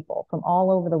 different people from all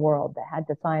over the world that had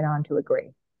to sign on to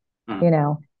agree, you mm,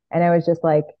 know. And I was just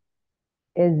like,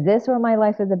 is this what my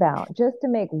life is about? Just to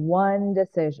make one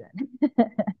decision,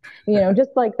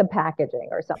 just like the packaging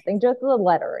or something, just the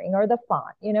lettering or the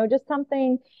font, just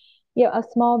something, a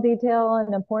small detail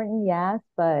and important, yes,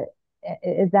 but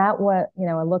is that what,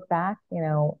 I look back,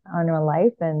 on my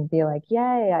life and be like,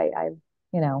 yay, I've,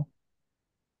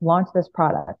 launched this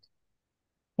product.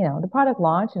 The product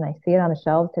launched and I see it on the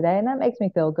shelves today, and that makes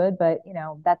me feel good. But,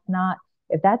 that's not,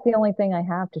 if that's the only thing I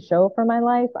have to show for my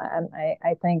life,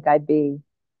 I think I'd be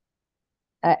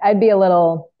a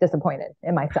little disappointed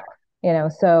in myself,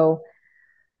 So,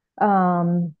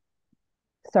 um,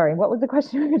 sorry, what was the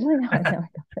question originally? Now I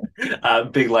know.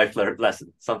 big life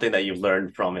lesson, something that you've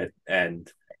learned from it,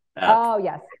 and uh, Oh,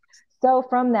 yes. So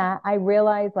from that, I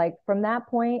realized like from that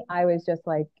point, I was just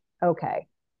like, okay.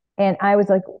 And I was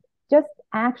like, just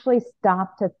actually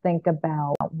stop to think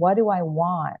about what do I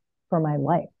want for my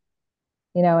life?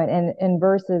 And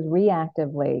versus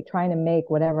reactively trying to make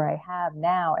whatever I have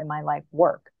now in my life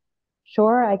work.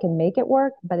 Sure, I can make it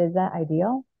work, but is that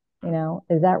ideal?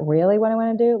 Is that really what I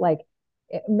want to do? Like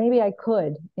maybe I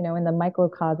could, in the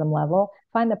microcosm level,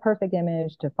 find the perfect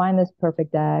image to find this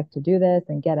perfect deck to do this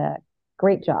and get a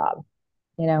great job.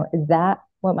 Is that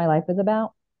what my life is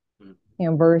about?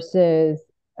 mm, Versus,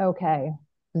 okay,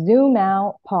 zoom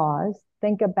out, pause,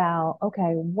 think about,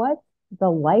 okay, what's the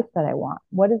life that I want?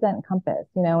 What does that encompass?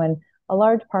 And a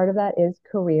large part of that is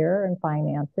career and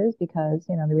finances because,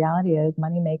 the reality is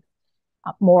money makes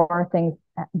more things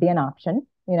be an option,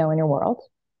 in your world.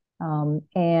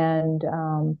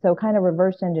 So kind of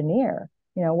reverse engineer,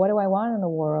 what do I want in the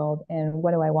world and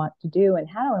what do I want to do and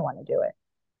how do I want to do it?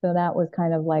 So that was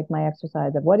kind of like my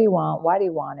exercise of what do you want? Why do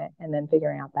you want it? And then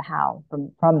figuring out the how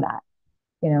from that,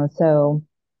 So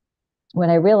when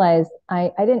I realized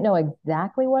I didn't know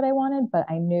exactly what I wanted, but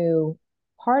I knew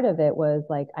part of it was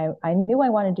like I knew I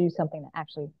wanted to do something that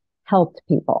actually helped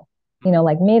people, mm,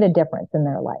 like made a difference in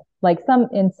their life, like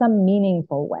in some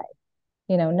meaningful way,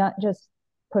 not just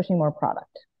pushing more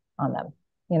product on them,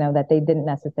 that they didn't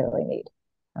necessarily need.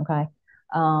 Okay.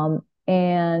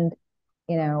 And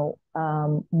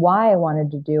why I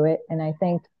wanted to do it. And I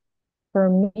think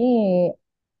for me,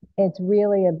 it's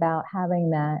really about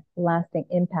having that lasting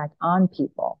impact on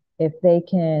people. If they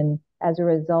can as a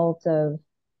result of,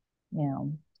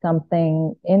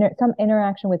 something some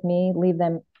interaction with me, leave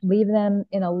them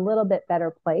in a little bit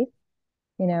better place,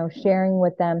 sharing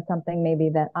with them something maybe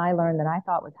that I learned that I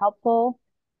thought was helpful,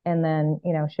 and then,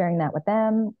 sharing that with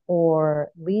them,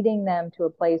 or leading them to a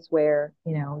place where,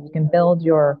 you can build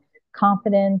your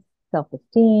confidence,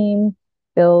 self-esteem,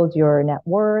 build your net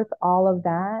worth, all of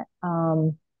that.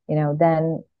 Then,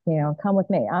 come with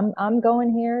me. I'm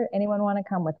going here. Anyone want to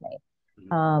come with me?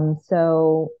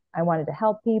 So I wanted to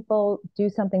help people do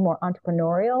something more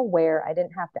entrepreneurial where I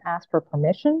didn't have to ask for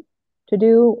permission to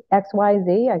do X, Y,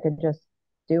 Z. I could just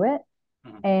do it.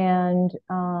 And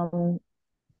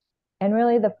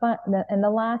really the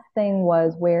last thing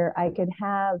was where I could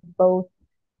have both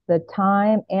the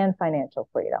time and financial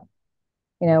freedom,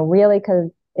 really,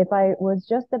 because if I was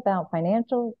just about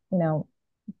financial,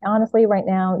 honestly, right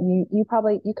now, you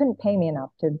couldn't pay me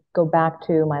enough to go back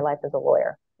to my life as a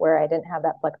lawyer where I didn't have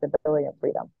that flexibility and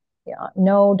freedom.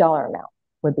 No dollar amount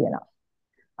would be enough.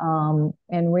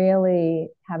 And really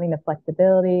having the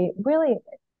flexibility, really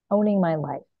owning my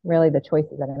life, really the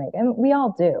choices that I make. And we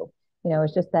all do.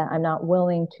 It's just that I'm not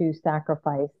willing to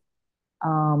sacrifice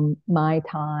my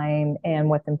time and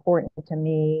what's important to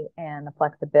me and the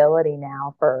flexibility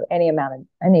now for any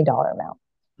dollar amount.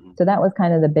 So that was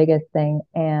kind of the biggest thing.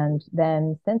 And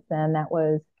then since then, that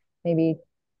was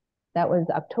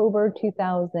October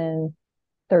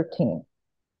 2013.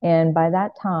 And by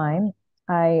that time,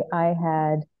 I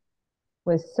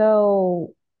was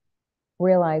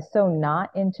realized so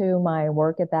not into my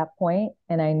work at that point,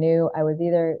 and I knew I was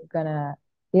either gonna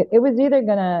it was either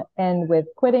gonna end with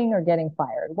quitting or getting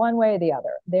fired, one way or the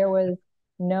other. There was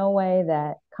no way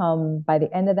that by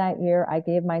the end of that year, I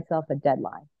gave myself a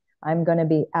deadline. I'm gonna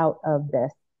be out of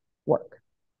this work,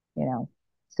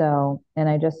 So, and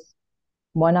I just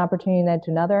one opportunity led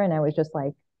to another, and I was just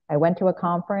like, I went to a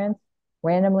conference,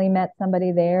 randomly met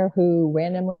somebody there who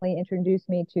randomly introduced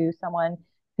me to someone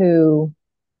who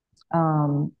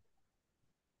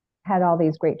had all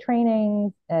these great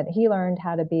trainings that he learned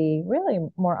how to be really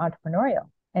more entrepreneurial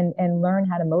and learn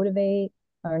how to motivate,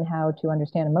 learn how to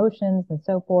understand emotions and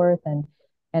so forth. And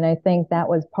I think that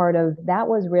was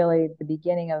really the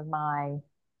beginning of my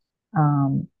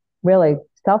really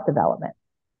self-development.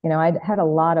 I had a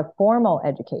lot of formal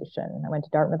education. I went to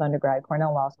Dartmouth undergrad,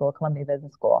 Cornell Law School, Columbia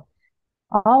Business School,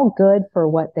 all good for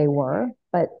what they were,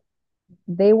 but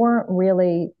they weren't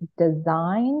really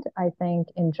designed, I think,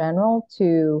 in general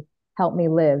to help me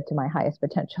live to my highest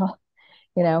potential.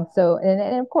 So,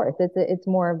 and of course it's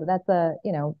more of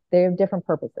they have different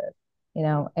purposes,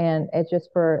 and it's just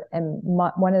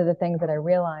one of the things that I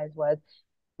realized was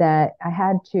that I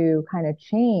had to kind of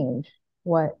change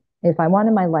if I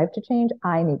wanted my life to change,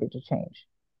 I needed to change.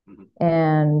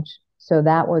 And so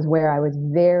that was where I was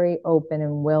very open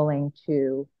and willing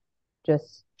to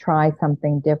just try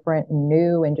something different and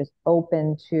new, and just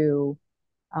open to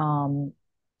a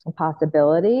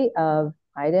possibility of,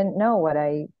 I didn't know what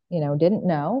I didn't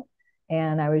know,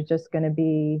 and I was just going to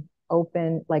be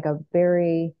open, like a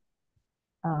very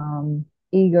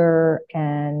eager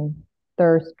and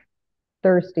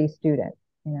thirsty student,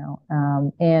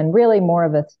 and really more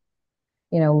of a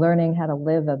learning how to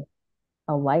live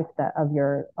a life of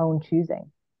your own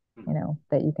choosing,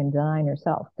 that you can design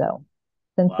yourself. So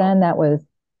since then, that was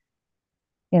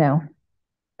a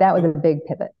big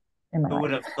pivot in my life. Who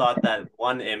would have thought that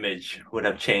one image would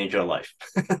have changed your life?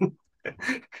 Can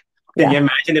you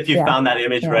imagine if you found that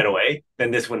image right away?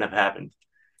 Then this wouldn't have happened.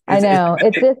 I know.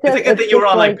 It's a good thing you were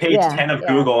on like page 10 of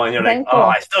Google, and you're like, oh,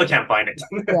 I still can't find it.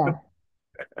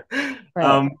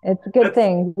 Right. It's a good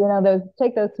thing,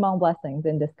 take those small blessings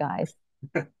in disguise.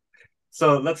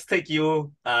 So let's take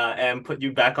you and put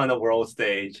you back on the world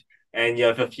stage, and you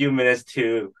have a few minutes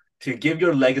to give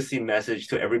your legacy message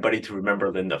to everybody to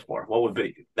remember Linda for. What would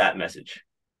be that message?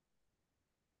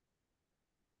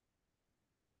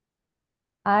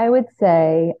 I would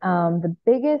say the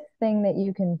biggest thing that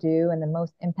you can do and the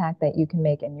most impact that you can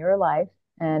make in your life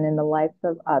and in the lives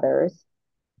of others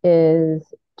is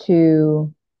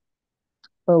to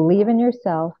believe in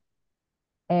yourself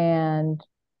and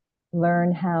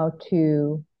learn how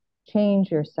to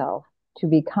change yourself to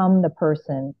become the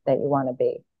person that you want to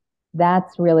be.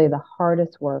 That's really the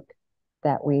hardest work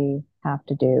that we have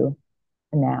to do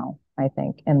now, I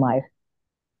think, in life.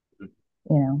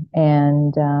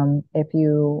 And if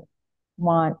you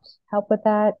want help with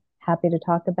that, happy to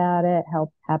talk about it,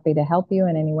 happy to help you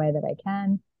in any way that I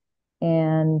can.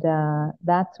 And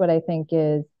that's what I think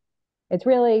it's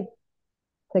really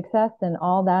success and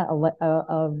all that.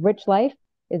 A rich life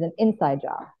is an inside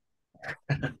job,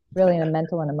 really a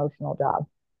mental and emotional job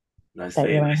that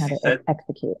you learn how to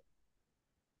execute.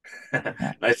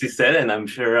 Yeah. Nicely said, and I'm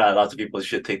sure lots of people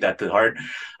should take that to heart.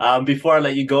 Before I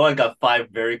let you go, I got five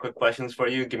very quick questions for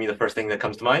you. Give me the first thing that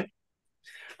comes to mind.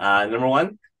 Number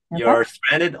one, Okay. you're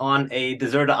stranded on a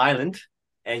deserted island,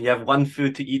 and you have one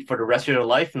food to eat for the rest of your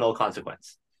life, no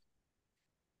consequence.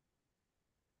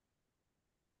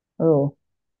 Oh,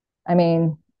 I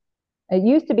mean, it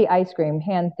used to be ice cream,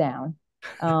 hands down.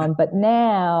 But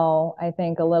now I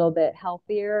think a little bit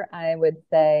healthier. I would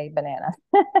say bananas.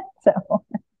 So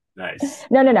Nice.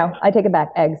 no, no, no. I take it back.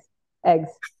 Eggs. Eggs.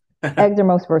 Eggs are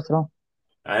most versatile.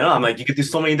 I know. I'm like, you could do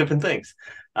so many different things.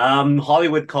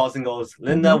 Hollywood calls and goes,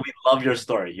 Linda, Hmm. we love your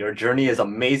story. Your journey is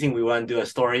amazing. We want to do a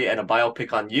story and a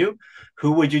biopic on you.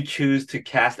 Who would you choose to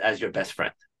cast as your best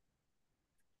friend?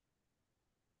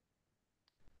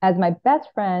 As my best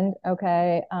friend,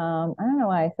 okay, I don't know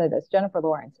why I said this, Jennifer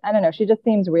Lawrence. I don't know. She just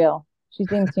seems real. She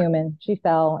seems human. She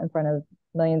fell in front of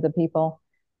millions of people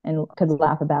and could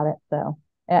laugh about it. So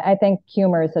I think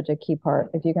humor is such a key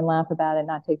part. If you can laugh about it,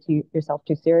 not take yourself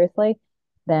too seriously,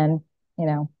 then, you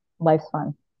know, life's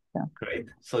fun. So Great.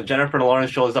 So Jennifer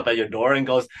Lawrence shows up at your door and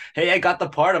goes, "Hey, I got the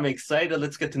part. I'm excited.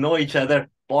 Let's get to know each other.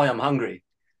 Boy, I'm hungry."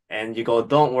 And you go,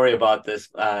 "Don't worry about this,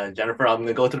 Jennifer. I'm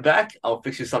gonna go to the back. I'll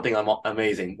fix you something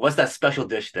amazing. What's that special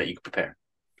dish that you can prepare?"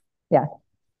 yeah.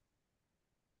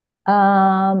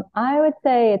 I would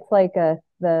say it's like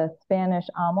the Spanish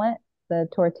omelet, the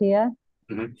tortilla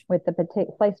Hmm. with the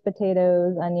sliced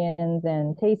potatoes, onions,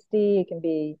 and tasty. It can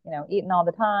be, eaten all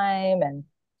the time. And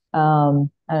I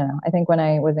don't know. I think when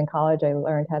I was in college, I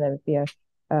learned how to be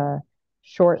a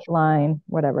short line,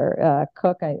 whatever,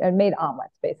 cook. I made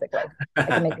omelets basically. I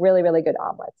can make really, really good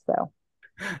omelets. So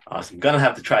Awesome. Gonna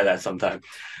have to try that sometime.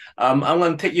 I'm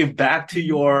gonna take you back to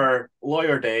your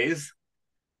lawyer days.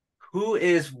 Who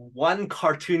is one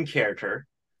cartoon character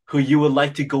who you would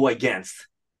like to go against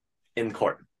in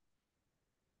court?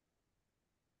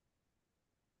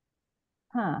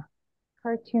 huh,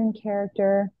 cartoon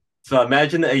character. So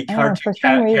imagine a I don't know. cartoon For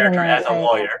some reason, character I, as a I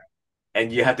lawyer,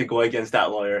 and you have to go against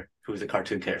that lawyer who's a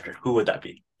cartoon character. Who would that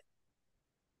be?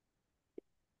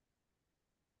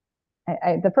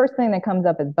 the first thing that comes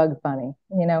up is Bugs Bunny.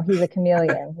 He's a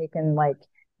chameleon. He can like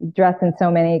dress in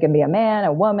so many. He can be a man,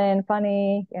 a woman,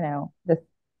 funny. Just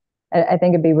I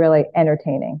think it'd be really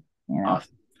entertaining.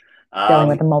 Awesome. Dealing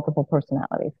with Um, the multiple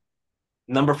personalities.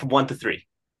 Number from one to three.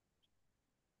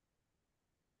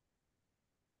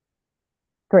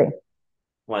 3.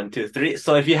 1, 2, 3.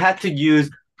 So if you had to use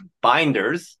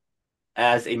binders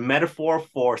as a metaphor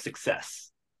for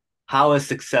success, how is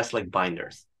success like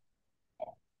binders?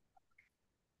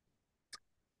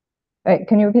 Wait,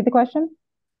 can you repeat the question?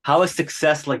 How is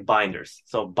success like binders?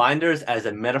 So binders as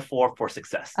a metaphor for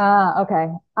success. Okay.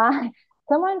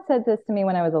 Someone said this to me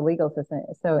when I was a legal assistant.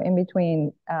 So in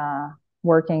between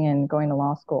working and going to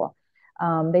law school,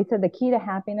 they said the key to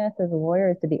happiness as a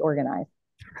lawyer is to be organized.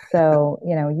 So,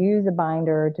 use a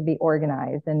binder to be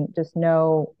organized and just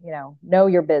know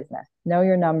your business, know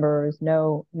your numbers,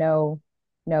 know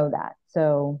that.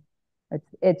 So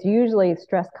it's usually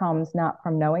stress comes not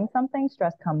from knowing something,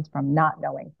 stress comes from not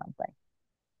knowing something.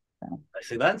 So I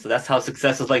see that. So that's how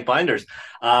success is like binders.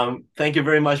 Thank you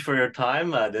very much for your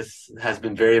time. This has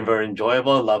been very, very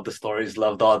enjoyable. Love the stories.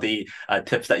 Loved all the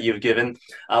tips that you've given.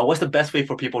 What's the best way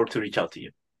for people to reach out to you?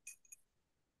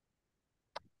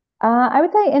 I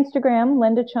would say Instagram,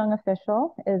 Linda Chung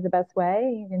Official is the best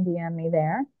way. You can DM me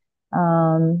there.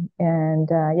 And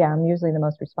yeah, I'm usually the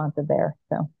most responsive there.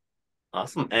 So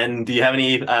Awesome. And do you have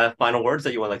any final words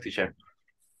that you would like to share?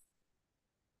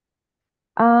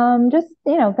 just,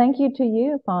 thank you to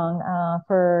you, Fong,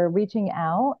 for reaching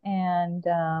out and,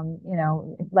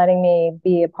 letting me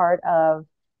be a part of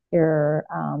your,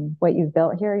 what you've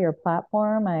built here, your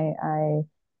platform.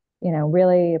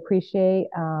 Really appreciate,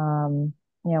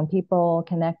 people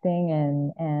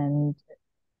connecting and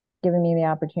giving me the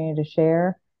opportunity to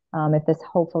share. If this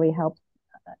hopefully helps,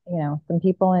 some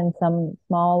people in some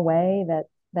small way,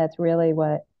 that's really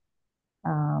what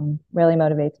really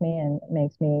motivates me and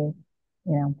makes me,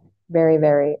 very,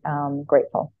 very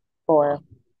grateful for Awesome.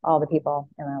 all the people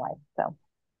in my life. So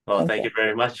Well, thank thank you. you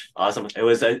very much. Awesome. It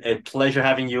was a pleasure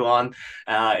having you on.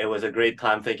 It was a great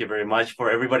time. Thank you very much.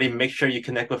 For everybody, make sure you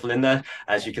connect with Linda.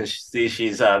 As you can see,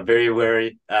 she's very,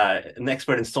 very an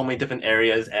expert in so many different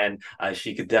areas, and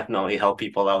she could definitely help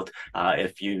people out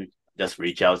if you just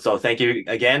reach out. So thank you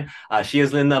again. She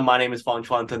is Linda. My name is Fong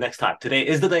Chuan. Until next time. Today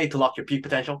is the day to lock your peak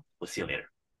potential. We'll see you later.